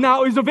God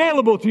now is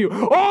available to you.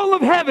 All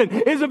of heaven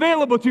is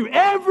available to you.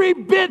 Every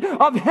bit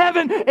of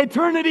heaven,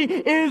 eternity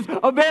is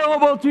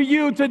available to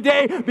you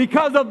today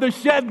because of the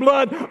shed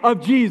blood of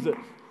Jesus.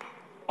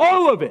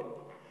 All of it.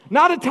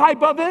 Not a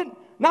type of it,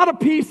 not a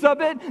piece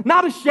of it,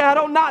 not a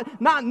shadow, not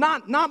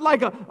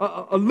like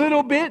a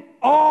little bit.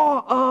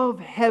 All of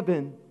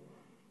heaven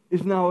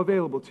is now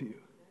available to you.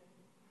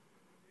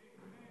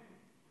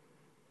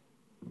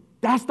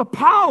 That's the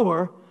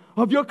power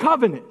of your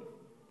covenant.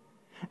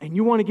 And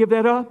you want to give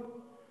that up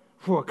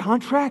for a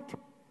contract?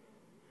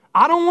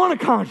 I don't want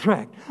a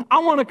contract. I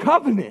want a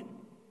covenant.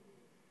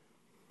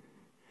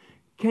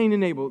 Cain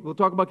and Abel. We'll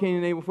talk about Cain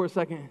and Abel for a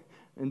second,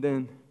 and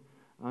then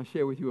I'll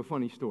share with you a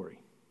funny story.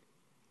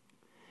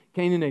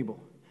 Cain and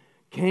Abel.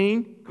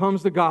 Cain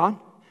comes to God,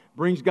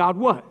 brings God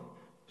what?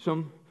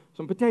 Some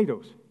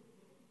potatoes.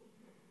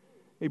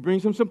 He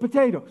brings him some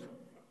potatoes.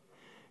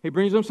 He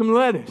brings him some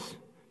lettuce,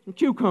 some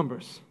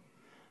cucumbers,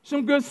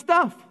 some good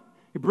stuff.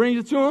 He brings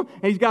it to him,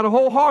 and he's got a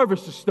whole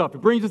harvest of stuff. He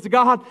brings it to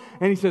God,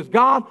 and he says,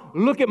 God,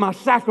 look at my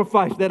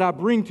sacrifice that I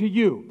bring to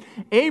you.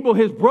 Abel,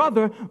 his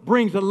brother,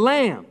 brings a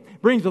lamb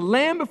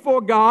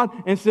before God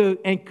and says,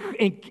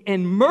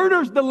 and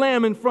murders the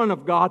lamb in front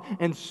of God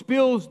and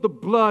spills the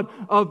blood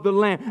of the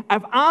lamb.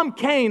 If I'm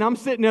Cain, I'm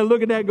sitting there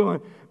looking at that going,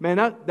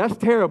 man, that's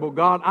terrible,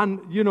 God.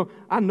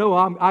 I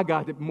know I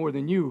got it more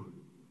than you.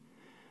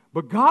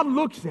 But God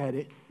looks at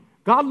it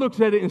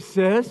and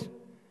says,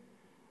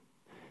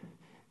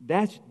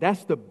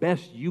 that's the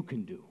best you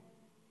can do.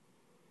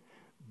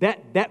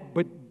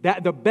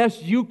 But the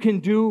best you can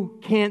do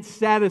can't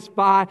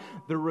satisfy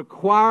the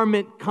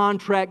requirement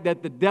contract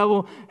that the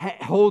devil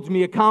holds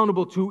me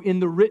accountable to in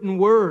the written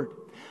word.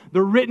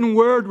 The written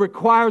word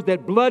requires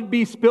that blood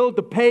be spilled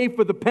to pay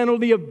for the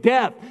penalty of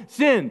death,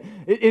 sin.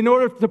 In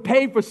order to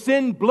pay for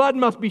sin, blood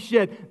must be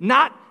shed.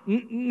 Not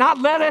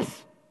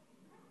lettuce.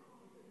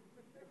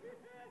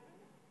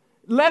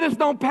 Lettuce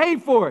don't pay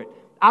for it.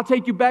 I'll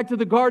take you back to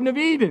the Garden of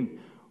Eden.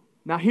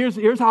 Now,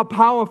 here's how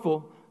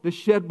powerful the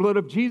shed blood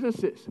of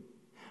Jesus is.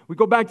 We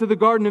go back to the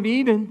Garden of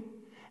Eden.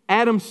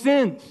 Adam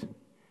sins.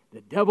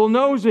 The devil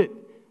knows it.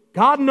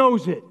 God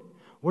knows it.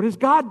 What does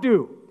God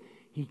do?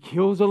 He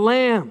kills a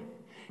lamb.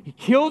 He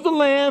kills a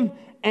lamb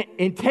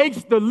and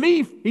takes the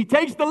leaf. He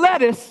takes the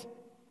lettuce.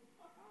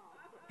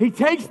 He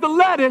takes the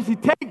lettuce.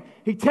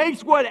 He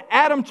takes what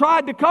Adam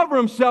tried to cover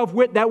himself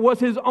with that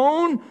was his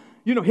own,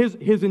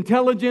 his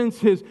intelligence,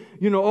 his,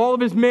 all of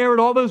his merit,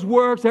 all those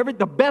works,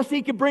 the best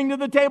he could bring to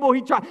the table.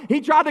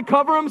 He tried to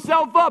cover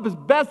himself up as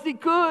best he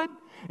could.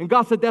 And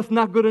God said, that's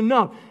not good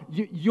enough.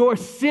 Your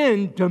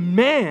sin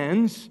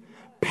demands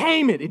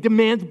payment. It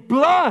demands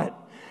blood.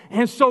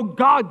 And so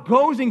God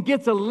goes and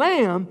gets a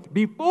lamb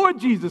before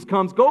Jesus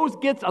comes,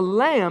 gets a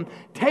lamb,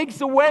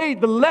 takes away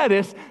the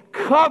lettuce,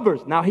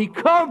 covers. Now he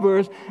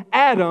covers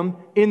Adam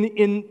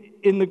in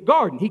the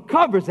garden. He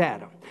covers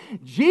Adam.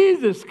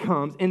 Jesus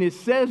comes, and it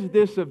says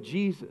this of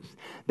Jesus,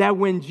 that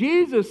when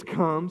Jesus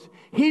comes,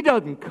 he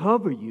doesn't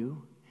cover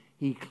you,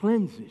 He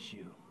cleanses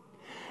you.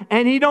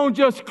 And he don't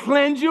just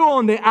cleanse you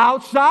on the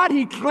outside,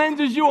 he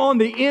cleanses you on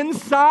the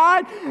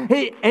inside.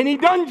 And he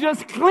doesn't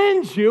just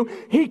cleanse you,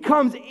 he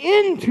comes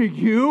into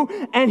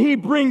you and he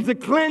brings the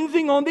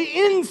cleansing on the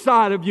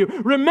inside of you.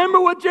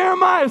 Remember what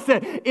Jeremiah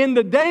said, in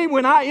the day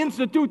when I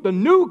institute the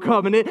new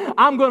covenant,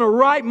 I'm going to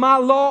write my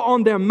law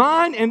on their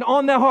mind and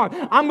on their heart.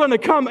 I'm going to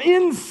come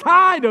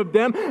inside of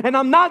them, and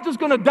I'm not just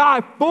going to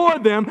die for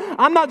them.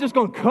 I'm not just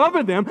going to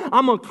cover them.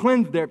 I'm going to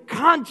cleanse their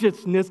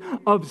consciousness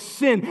of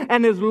sin.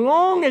 And as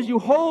long as you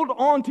hold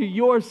on to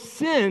your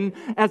sin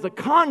as a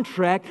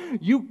contract,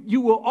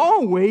 you will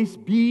always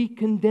be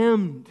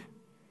condemned.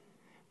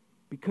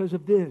 Because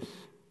of this,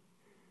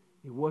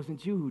 it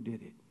wasn't you who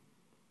did it.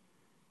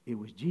 It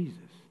was Jesus.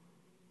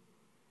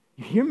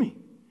 You hear me?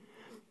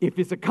 If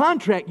it's a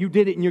contract, you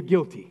did it and you're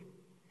guilty.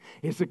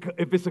 If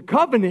it's a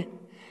covenant,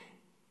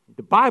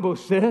 the Bible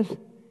says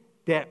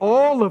that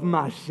all of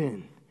my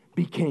sin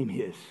became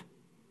his.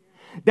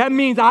 That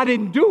means I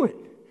didn't do it.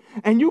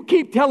 And you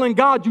keep telling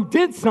God you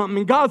did something,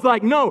 and God's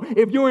like, no,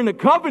 if you're in a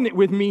covenant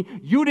with me,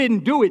 you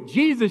didn't do it.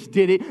 Jesus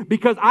did it,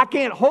 because I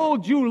can't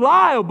hold you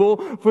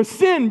liable for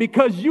sin,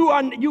 because you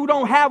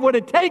don't have what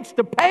it takes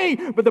to pay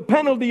for the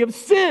penalty of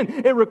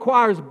sin. It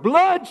requires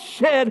blood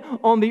shed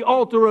on the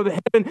altar of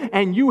heaven,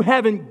 and you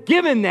haven't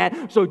given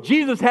that. So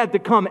Jesus had to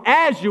come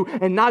as you,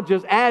 and not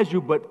just as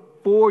you, but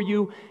for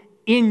you,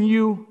 in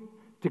you,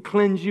 to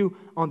cleanse you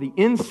on the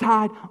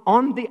inside,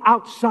 on the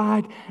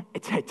outside,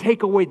 to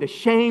take away the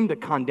shame, the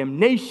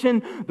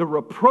condemnation, the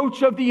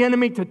reproach of the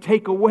enemy, to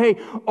take away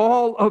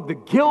all of the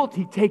guilt.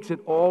 He takes it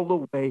all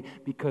away,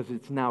 because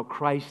it's now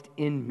Christ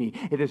in me.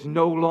 It is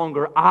no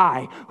longer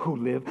I who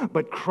live,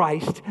 but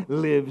Christ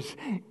lives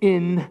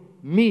in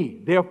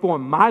me. Therefore,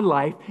 my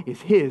life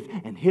is his,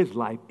 and his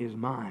life is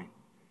mine.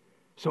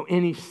 So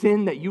any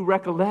sin that you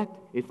recollect,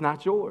 it's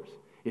not yours.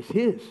 It's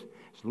his,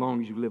 as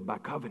long as you live by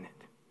covenant.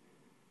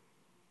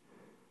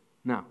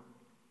 Now,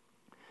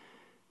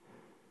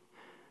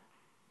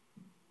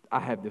 I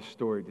have this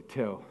story to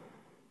tell.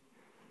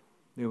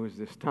 There was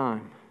this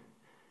time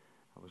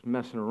I was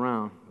messing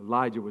around.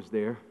 Elijah was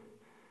there.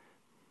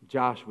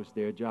 Josh was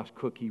there. Josh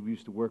Cook, he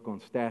used to work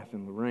on staff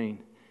in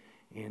Lorraine.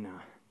 And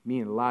me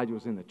and Elijah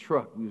was in the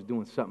truck. We was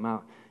doing something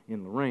out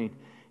in Lorraine.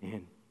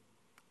 And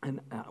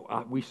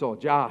we saw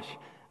Josh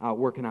out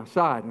working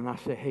outside. And I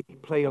said, hey,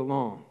 play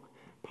along.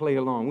 Play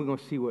along. We're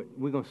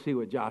gonna see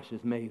what Josh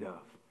is made of.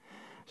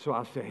 So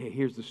I said, hey,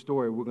 here's the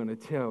story we're going to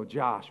tell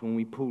Josh when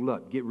we pull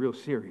up. Get real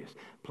serious.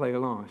 Play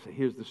along. I said,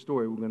 here's the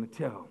story we're going to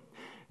tell.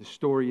 The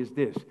story is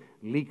this.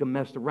 Lika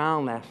messed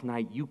around last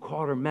night. You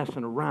caught her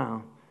messing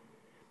around.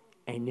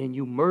 And then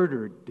you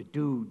murdered the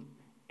dude.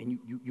 And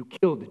you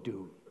killed the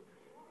dude.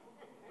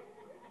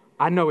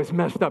 I know it's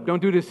messed up.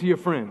 Don't do this to your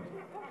friends.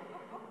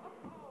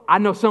 I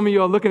know some of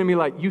you are looking at me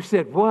like, you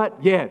said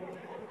what? Yeah.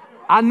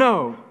 I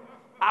know.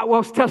 I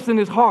was testing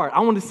his heart.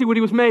 I wanted to see what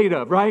he was made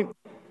of, right?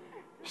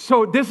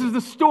 So this is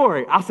the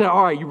story. I said,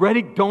 all right, you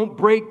ready? Don't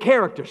break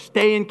character.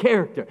 Stay in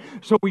character.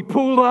 So we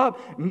pulled up.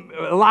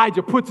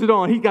 Elijah puts it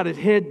on. He got his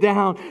head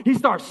down. He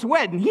starts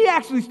sweating. He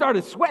actually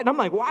started sweating. I'm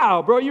like,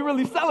 wow, bro, you're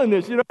really selling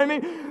this. You know what I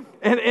mean?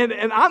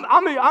 And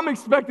I'm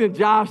expecting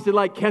Josh to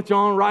like catch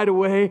on right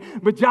away.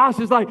 But Josh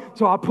is like,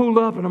 so I pulled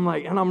up and I'm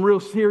like, and I'm real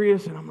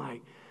serious. And I'm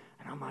like,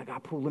 I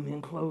pulled him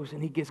in close,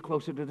 and he gets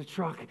closer to the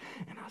truck.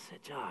 And I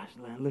said, Josh,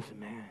 listen,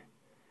 man.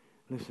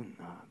 Listen,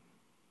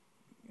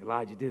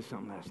 Elijah did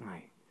something last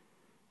night.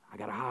 I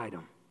got to hide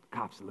him. The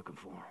cops are looking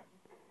for him.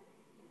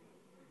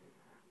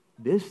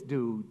 This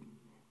dude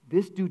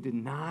did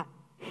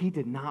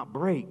not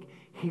break.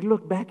 He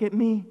looked back at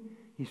me.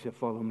 He said,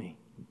 follow me.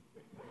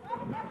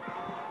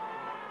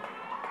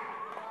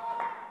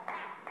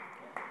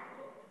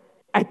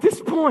 At this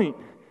point,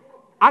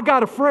 I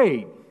got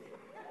afraid.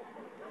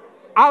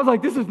 I was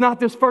like, this is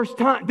not this first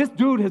time. This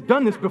dude has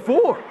done this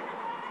before.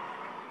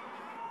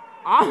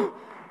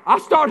 I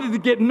started to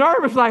get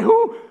nervous, like,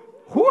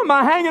 who am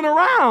I hanging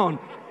around?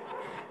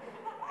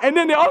 And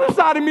then the other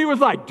side of me was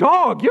like,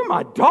 dog, you're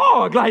my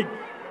dog. Like,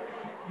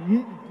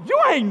 your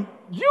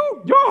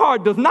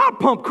heart does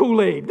not pump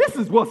Kool-Aid. This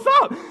is what's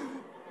up.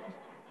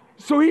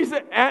 So he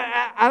said,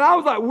 and I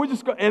was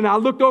like, and I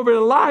looked over at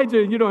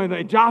Elijah,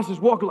 and Josh is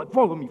walking like,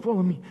 follow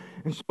me.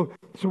 And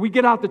so we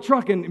get out the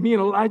truck, and me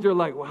and Elijah are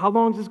like, well, how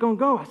long is this going to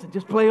go? I said,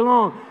 just play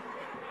along.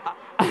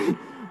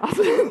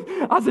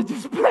 I said,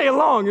 just play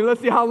along and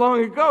let's see how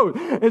long it goes.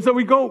 And so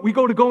we go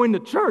in the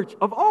church.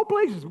 Of all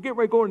places, we get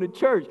ready to go into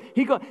church.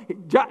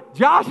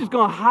 Josh is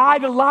going to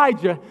hide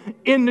Elijah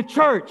in the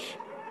church.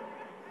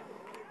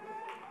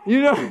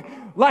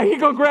 Like he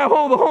going to grab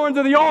hold of the horns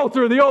of the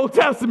altar of the Old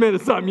Testament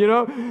or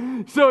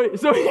something, So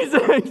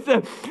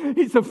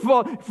he said,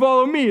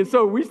 follow me. And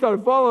so we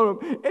started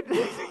following him.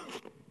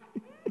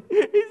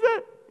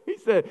 He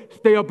said,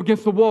 stay up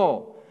against the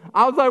wall.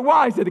 I was like,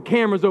 why? He said, the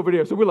camera's over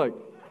there. So we're like,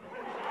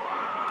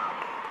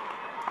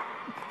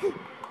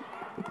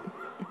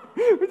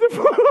 to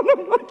fall on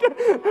him like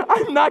that.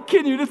 I'm not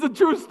kidding you. This is a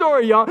true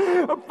story, y'all.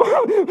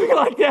 We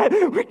like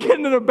that. We get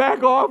into the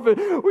back office.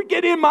 We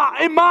get in my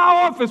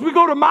office. We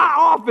go to my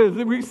office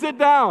and we sit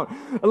down.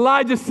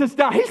 Elijah sits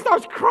down. He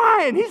starts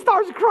crying.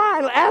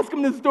 Ask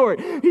him this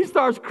story. He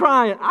starts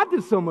crying. I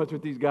did so much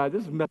with these guys.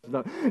 This is messed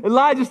up.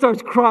 Elijah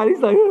starts crying. He's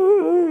like,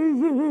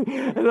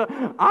 and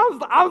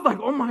I was like,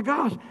 oh my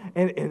gosh.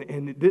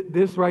 And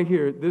this right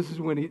here, this is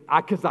when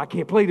because I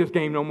can't play this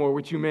game no more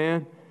with you,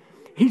 man.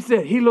 He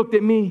said, he looked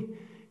at me.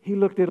 He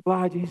looked at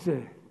Elijah. He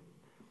said,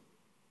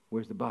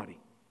 where's the body?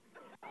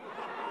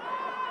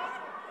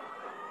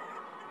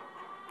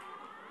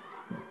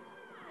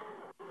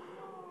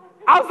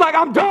 I was like,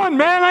 I'm done,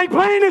 man. I ain't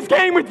playing this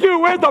game with you.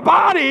 Where's the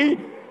body? He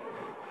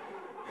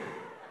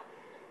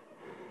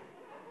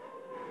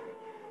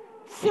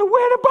said,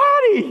 where the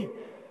body?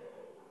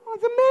 I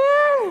said,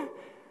 man,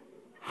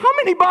 how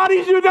many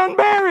bodies you done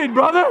buried,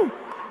 brother?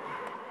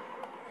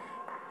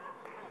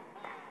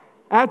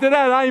 After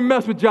that, I ain't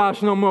mess with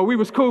Josh no more. We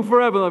was cool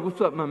forever. Like, what's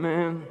up, my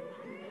man?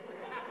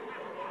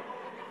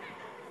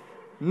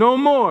 No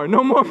more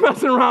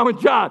messing around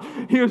with Josh.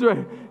 Here's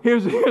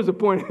the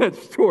point of that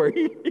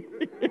story.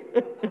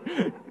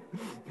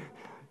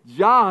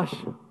 Josh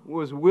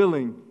was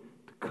willing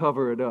to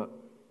cover it up.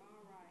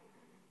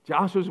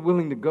 Josh was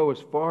willing to go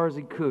as far as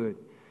he could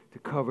to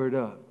cover it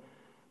up.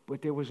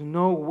 But there was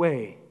no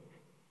way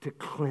to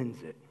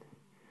cleanse it.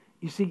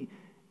 You see,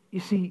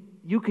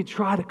 you could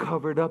try to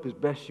cover it up as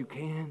best you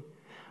can,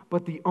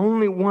 but the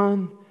only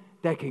one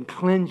that can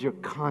cleanse your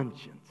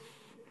conscience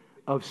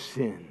of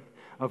sin,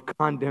 of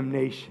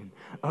condemnation,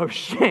 of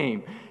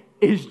shame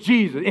is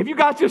Jesus. If you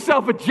got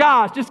yourself a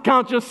Josh, just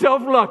count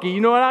yourself lucky.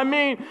 You know what I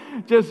mean?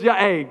 Just,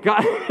 hey,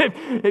 God,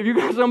 if you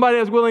got somebody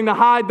that's willing to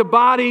hide the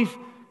bodies,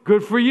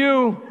 good for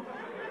you.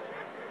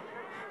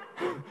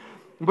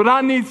 But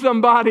I need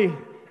somebody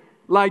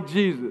like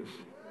Jesus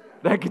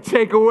that could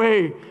take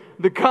away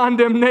the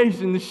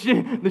condemnation, the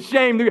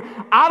shame.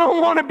 I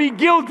don't want to be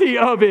guilty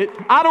of it.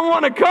 I don't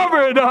want to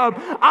cover it up.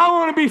 I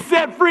want to be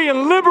set free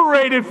and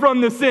liberated from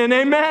the sin.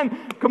 Amen?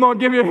 Come on,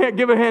 give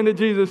a hand to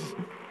Jesus.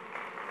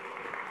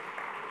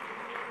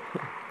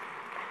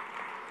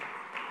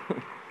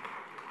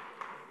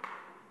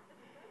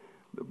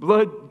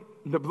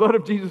 The blood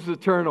of Jesus is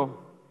eternal,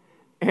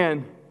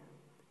 and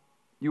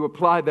you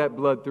apply that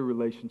blood through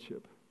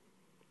relationship.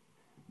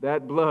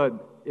 That blood,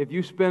 if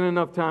you spend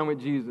enough time with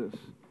Jesus,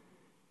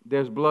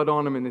 there's blood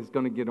on him and it's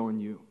going to get on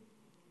you.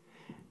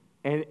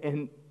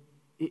 And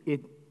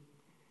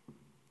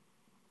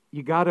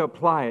you got to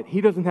apply it.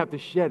 He doesn't have to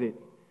shed it,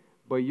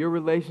 but your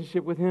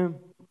relationship with him,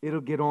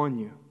 it'll get on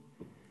you.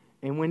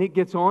 And when it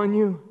gets on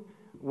you,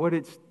 what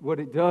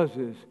it does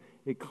is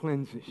it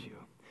cleanses you.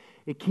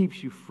 It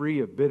keeps you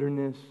free of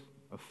bitterness,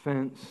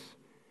 offense.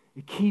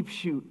 It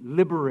keeps you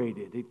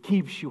liberated. It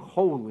keeps you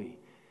holy.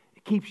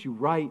 It keeps you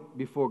right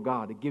before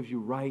God. It gives you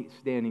right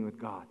standing with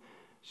God.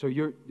 So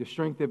the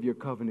strength of your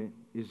covenant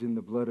is in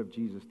the blood of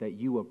Jesus that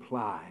you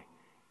apply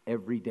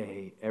every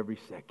day, every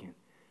second,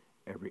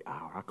 every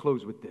hour. I'll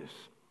close with this.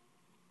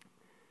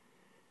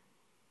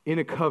 In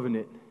a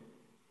covenant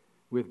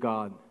with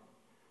God,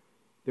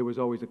 there was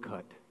always a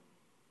cut.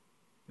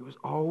 There was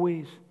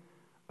always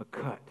a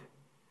cut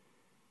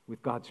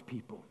with God's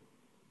people.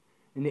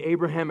 In the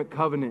Abrahamic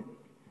covenant,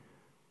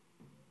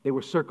 they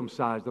were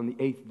circumcised on the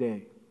 8th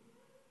day.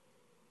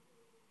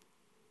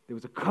 There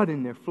was a cut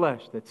in their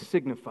flesh that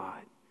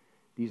signified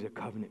these are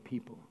covenant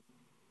people.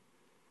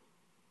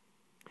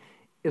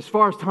 As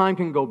far as time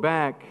can go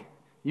back,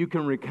 you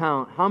can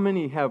recount how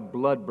many have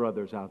blood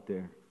brothers out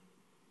there.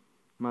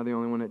 Am I the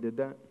only one that did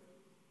that?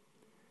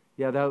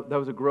 Yeah, that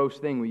was a gross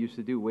thing we used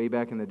to do way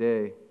back in the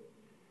day,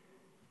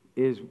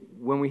 is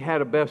when we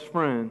had a best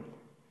friend,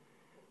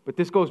 but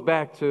this goes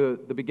back to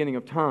the beginning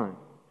of time.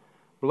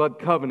 Blood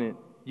covenant,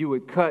 you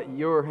would cut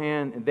your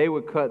hand and they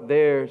would cut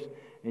theirs,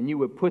 and you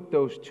would put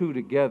those two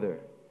together.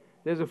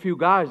 There's a few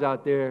guys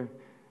out there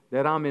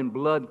that I'm in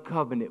blood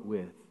covenant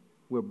with.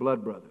 We're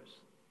blood brothers.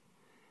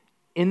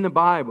 In the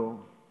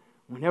Bible,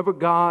 whenever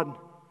God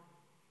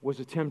was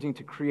attempting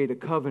to create a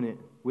covenant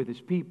with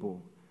his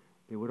people,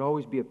 there would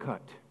always be a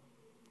cut.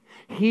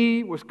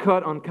 He was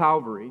cut on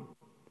Calvary,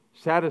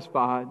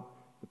 satisfied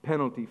the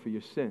penalty for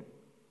your sin.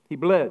 He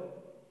bled.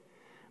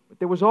 But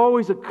there was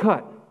always a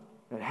cut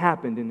that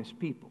happened in his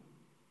people.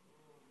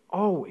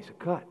 Always a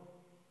cut.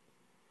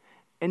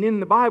 And in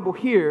the Bible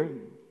here,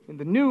 in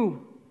the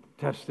New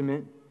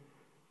Testament,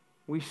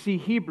 we see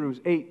Hebrews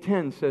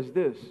 8:10 says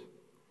this,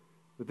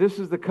 "But this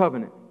is the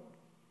covenant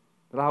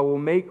that I will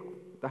make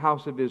with the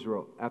house of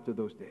Israel after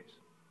those days.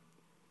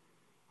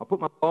 I'll put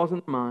my laws in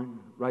their mind,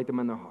 write them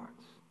in their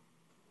hearts.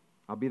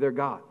 I'll be their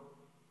God.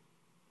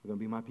 They're going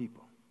to be my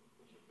people."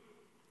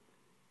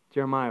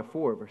 Jeremiah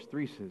 4, verse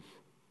 3 says,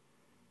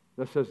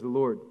 "Thus says the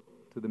Lord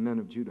to the men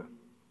of Judah,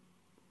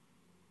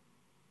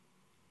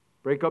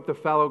 break up the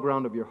fallow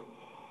ground of your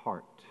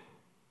heart.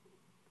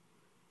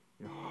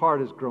 Your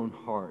heart has grown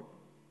hard,"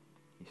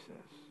 he says.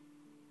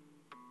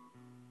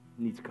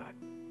 It needs cut.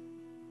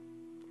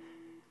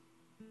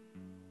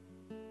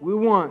 We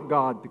want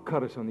God to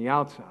cut us on the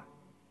outside.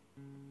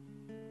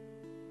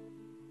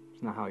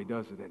 It's not how He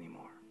does it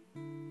anymore.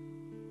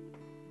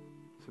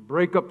 So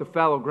break up the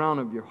fallow ground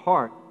of your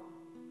heart.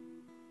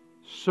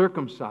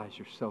 Circumcise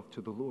yourself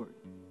to the Lord.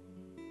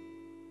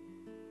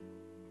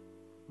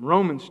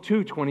 Romans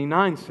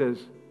 2:29 says,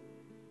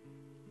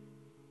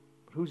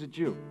 but who's a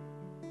Jew?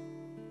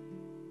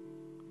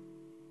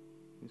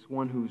 It's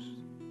one who's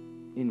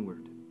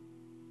inward.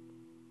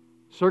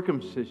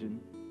 Circumcision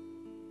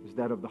is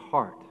that of the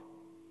heart,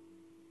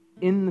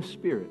 in the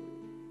Spirit,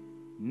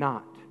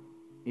 not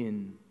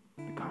in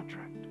the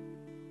contract.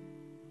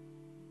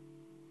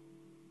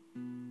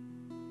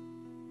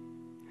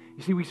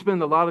 You see, we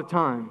spend a lot of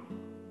time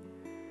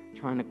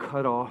trying to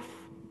cut off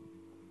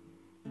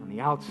on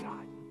the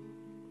outside.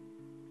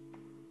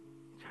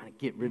 Trying to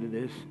get rid of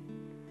this,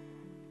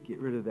 get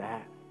rid of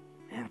that.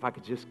 Man, if I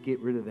could just get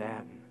rid of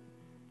that and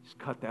just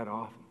cut that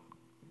off.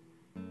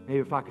 Maybe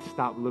if I could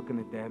stop looking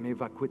at that. Maybe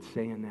if I quit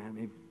saying that.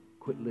 Maybe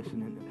quit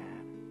listening to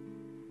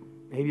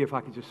that. Maybe if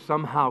I could just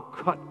somehow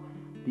cut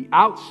the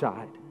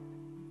outside,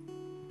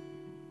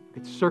 I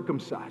could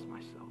circumcise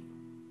myself.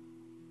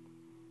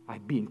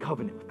 I'd be in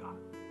covenant with God.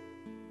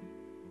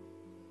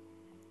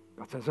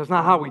 God says that's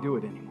not how we do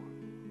it anymore.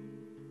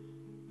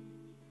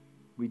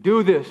 We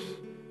do this.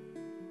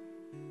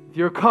 If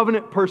you're a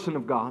covenant person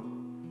of God,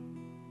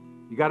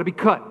 you got to be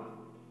cut.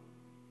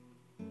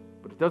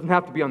 But it doesn't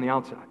have to be on the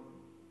outside.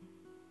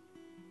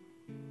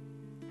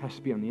 It has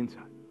to be on the inside.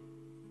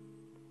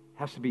 It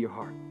has to be your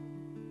heart.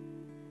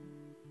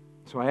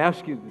 So I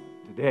ask you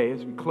today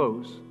as we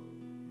close,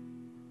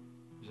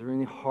 is there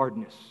any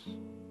hardness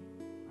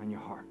on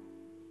your heart?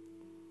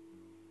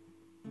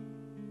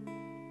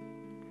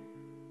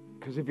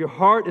 Because if your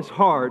heart is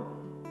hard,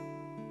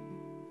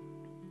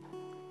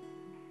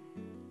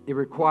 it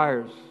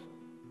requires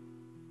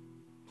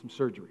some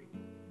surgery.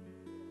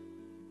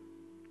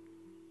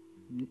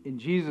 And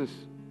Jesus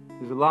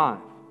is alive,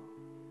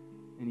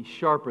 and He's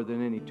sharper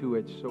than any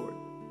two-edged sword.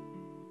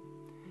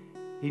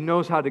 He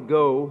knows how to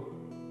go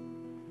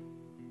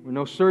where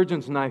no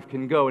surgeon's knife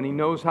can go, and He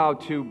knows how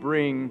to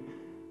bring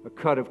a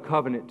cut of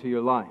covenant to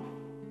your life.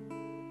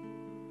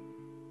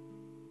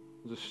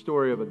 There's a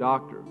story of a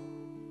doctor.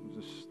 It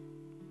was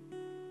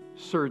a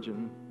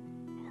surgeon,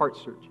 heart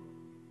surgeon.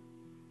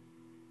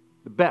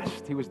 The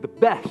best. He was the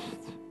best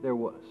there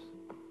was.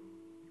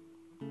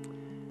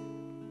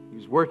 He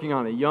was working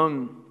on a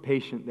young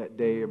patient that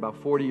day, about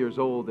 40 years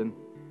old, and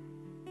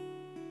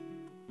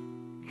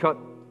cut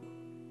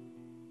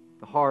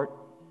the heart,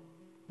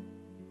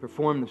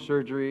 performed the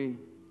surgery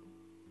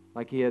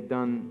like he had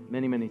done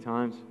many, many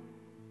times,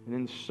 and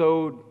then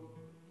sewed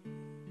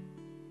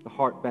the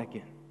heart back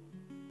in.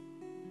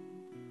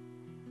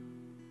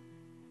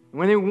 And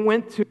when they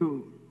went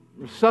to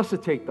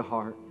resuscitate the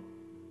heart,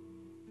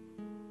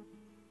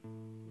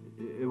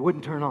 it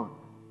wouldn't turn on.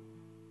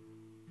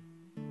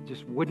 It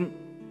just wouldn't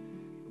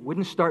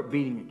start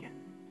beating again.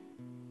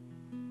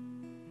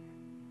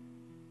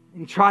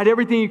 And he tried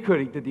everything he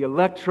could. He did the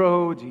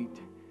electrodes. He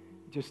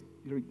just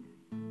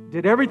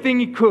did everything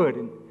he could.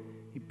 And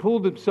he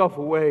pulled himself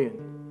away.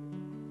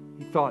 And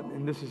he thought,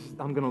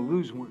 I'm going to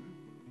lose one.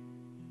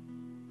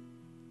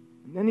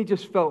 And then he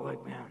just felt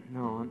like, man,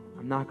 no,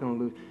 I'm not going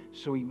to lose.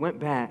 So he went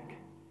back.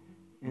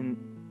 And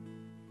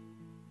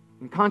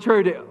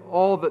contrary to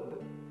all the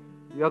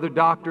other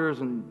doctors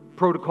and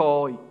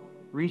protocol, he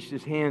reached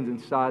his hands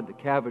inside the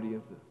cavity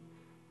of the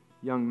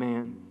young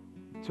man,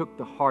 took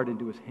the heart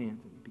into his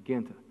hands and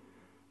began to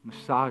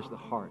massage the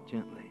heart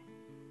gently,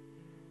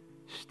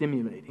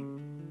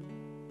 stimulating.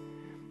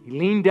 He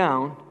leaned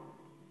down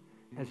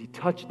as he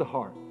touched the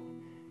heart.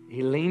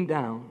 He leaned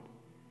down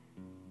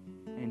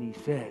and he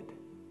said,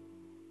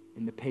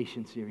 in the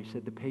patient's ear, he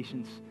said the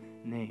patient's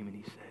name, and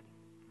he said,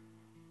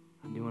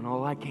 I'm doing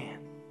all I can.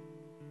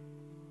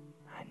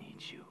 I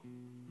need you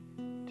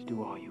to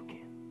do all you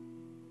can.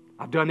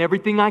 I've done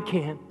everything I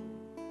can.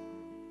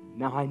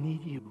 Now I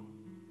need you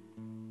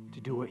to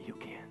do what you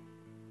can.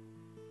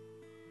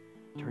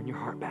 Turn your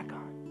heart back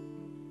on.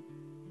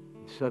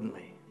 And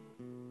suddenly,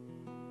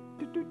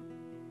 the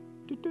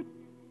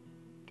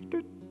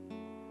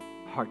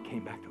heart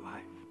came back to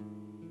life.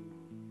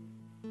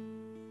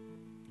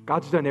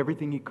 God's done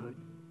everything He could.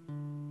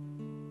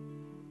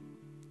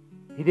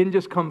 He didn't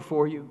just come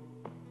for you.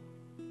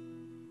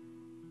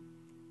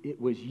 It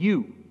was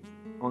you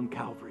on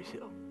Calvary's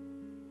Hill.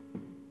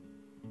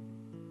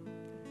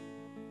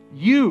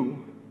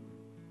 You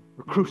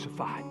were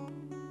crucified.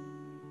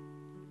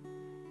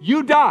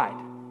 You died.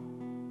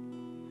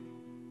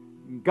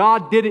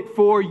 God did it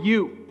for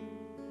you.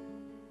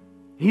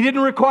 He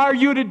didn't require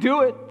you to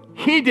do it.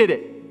 He did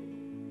it.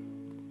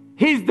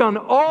 He's done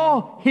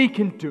all He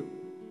can do.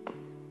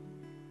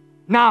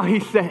 Now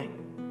He's saying,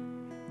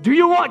 do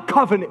you want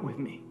covenant with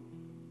me?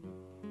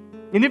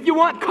 And if you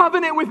want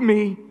covenant with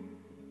me,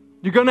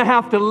 you're going to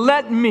have to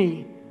let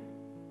me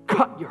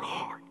cut your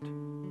heart.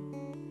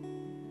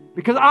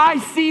 Because I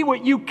see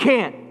what you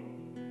can't.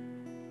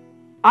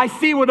 I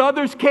see what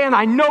others can.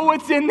 I know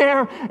what's in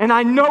there, and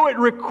I know it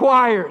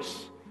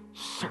requires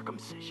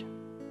circumcision.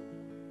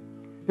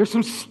 There's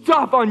some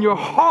stuff on your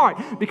heart,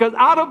 because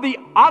out of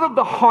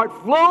the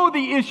heart flow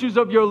the issues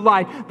of your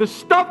life. The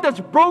stuff that's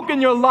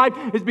broken your life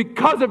is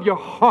because of your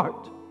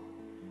heart.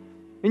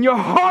 And your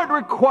heart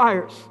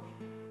requires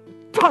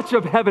the touch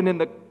of heaven and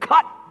the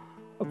cut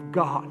of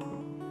God.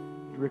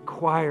 It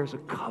requires a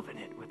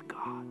covenant with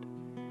God.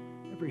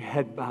 Every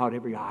head bowed,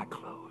 every eye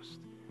closed.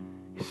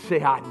 You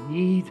say, I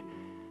need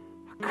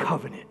a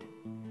covenant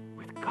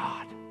with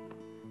God.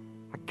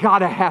 I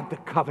gotta have the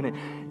covenant.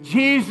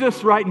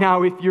 Jesus, right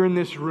now, if you're in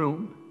this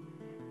room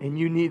and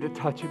you need the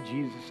touch of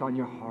Jesus on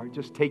your heart,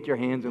 just take your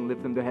hands and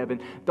lift them to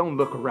heaven. Don't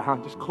look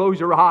around. Just close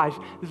your eyes.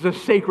 This is a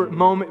sacred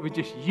moment with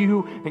just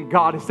you and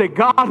God. And say,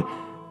 God,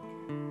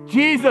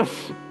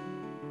 Jesus,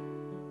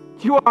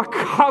 you are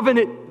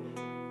covenant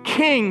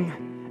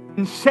King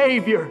and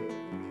Savior.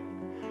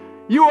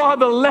 You are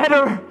the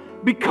letter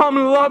become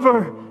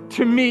lover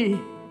to me.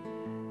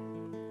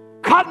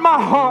 Cut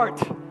my heart.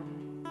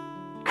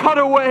 Cut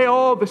away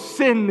all the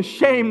sin, the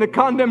shame, the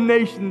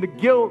condemnation, the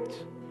guilt.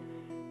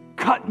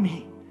 Cut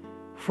me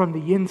from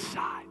the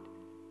inside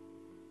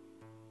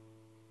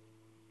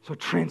so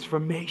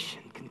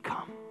transformation can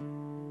come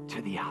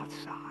to the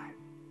outside.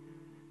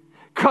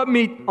 Cut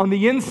me on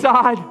the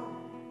inside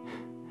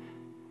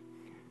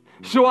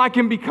so I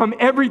can become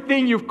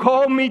everything you've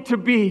called me to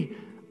be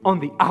on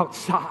the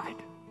outside.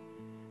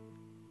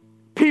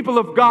 People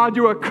of God,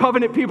 you are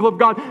covenant people of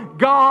God.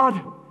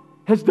 God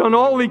has done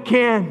all He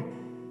can.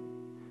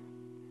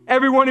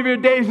 Every one of your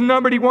days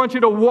numbered. He wants you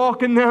to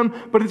walk in them,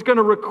 but it's going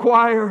to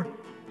require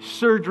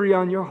surgery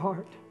on your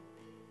heart.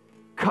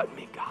 Cut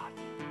me, God,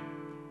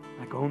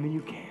 like only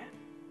you can.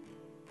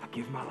 I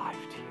give my life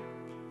to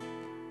you.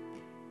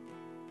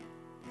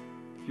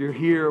 If you're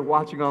here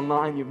watching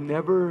online, you've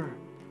never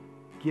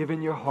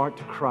given your heart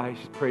to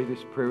Christ, pray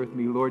this prayer with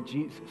me. Lord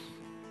Jesus,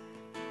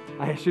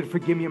 I ask you to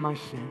forgive me of my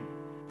sin.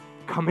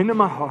 Come into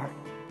my heart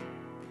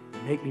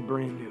and make me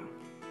brand new.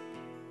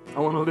 I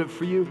want to live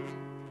for you.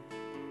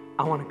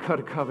 I want to cut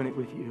a covenant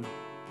with you.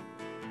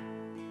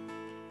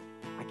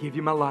 I give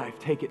you my life.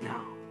 Take it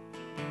now.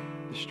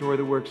 Destroy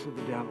the works of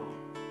the devil.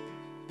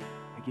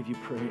 I give you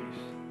praise.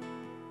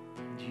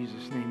 In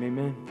Jesus' name,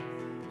 amen.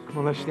 Come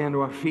on, let's stand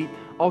to our feet.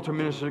 Altar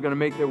ministers are going to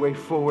make their way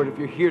forward. If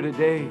you're here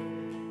today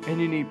and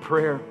you need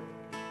prayer,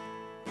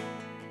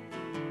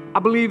 I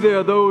believe there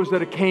are those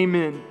that came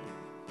in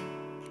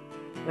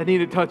that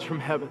need a touch from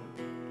heaven.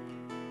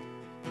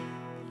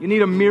 You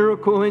need a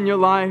miracle in your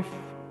life.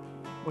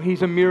 Well,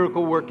 He's a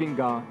miracle working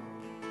God.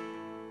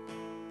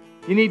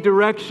 You need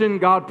direction,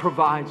 God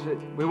provides it.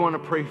 We want to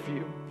pray for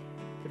you.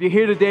 If you're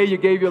here today, you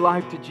gave your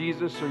life to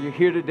Jesus, or you're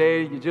here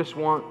today, you just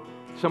want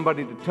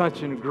somebody to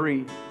touch and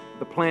agree with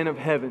the plan of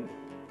heaven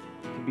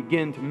to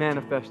begin to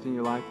manifest in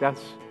your life.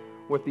 That's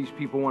what these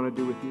people want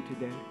to do with you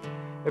today.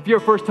 If you're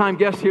a first-time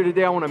guest here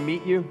today, I want to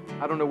meet you.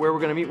 I don't know where we're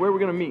going to meet. Where are we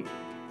going to meet?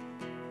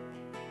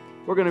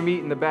 We're going to meet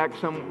in the back,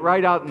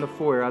 right out in the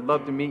foyer. I'd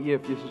love to meet you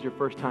if this is your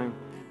first time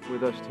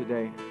with us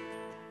today.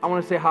 I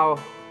want to say how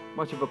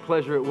much of a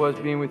pleasure it was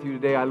being with you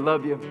today. I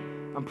love you.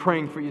 I'm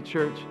praying for you,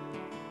 church.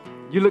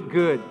 You look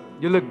good.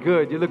 You look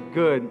good. You look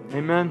good.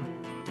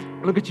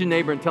 Amen. Look at your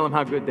neighbor and tell them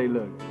how good they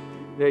look.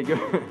 There you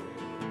go.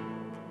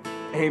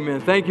 Amen.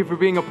 Thank you for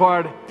being a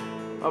part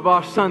of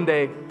our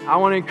Sunday. I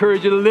want to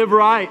encourage you to live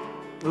right,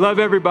 love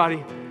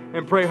everybody,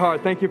 and pray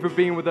hard. Thank you for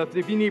being with us.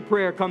 If you need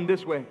prayer, come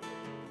this way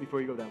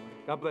before you go that way.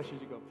 God bless you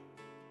as you go.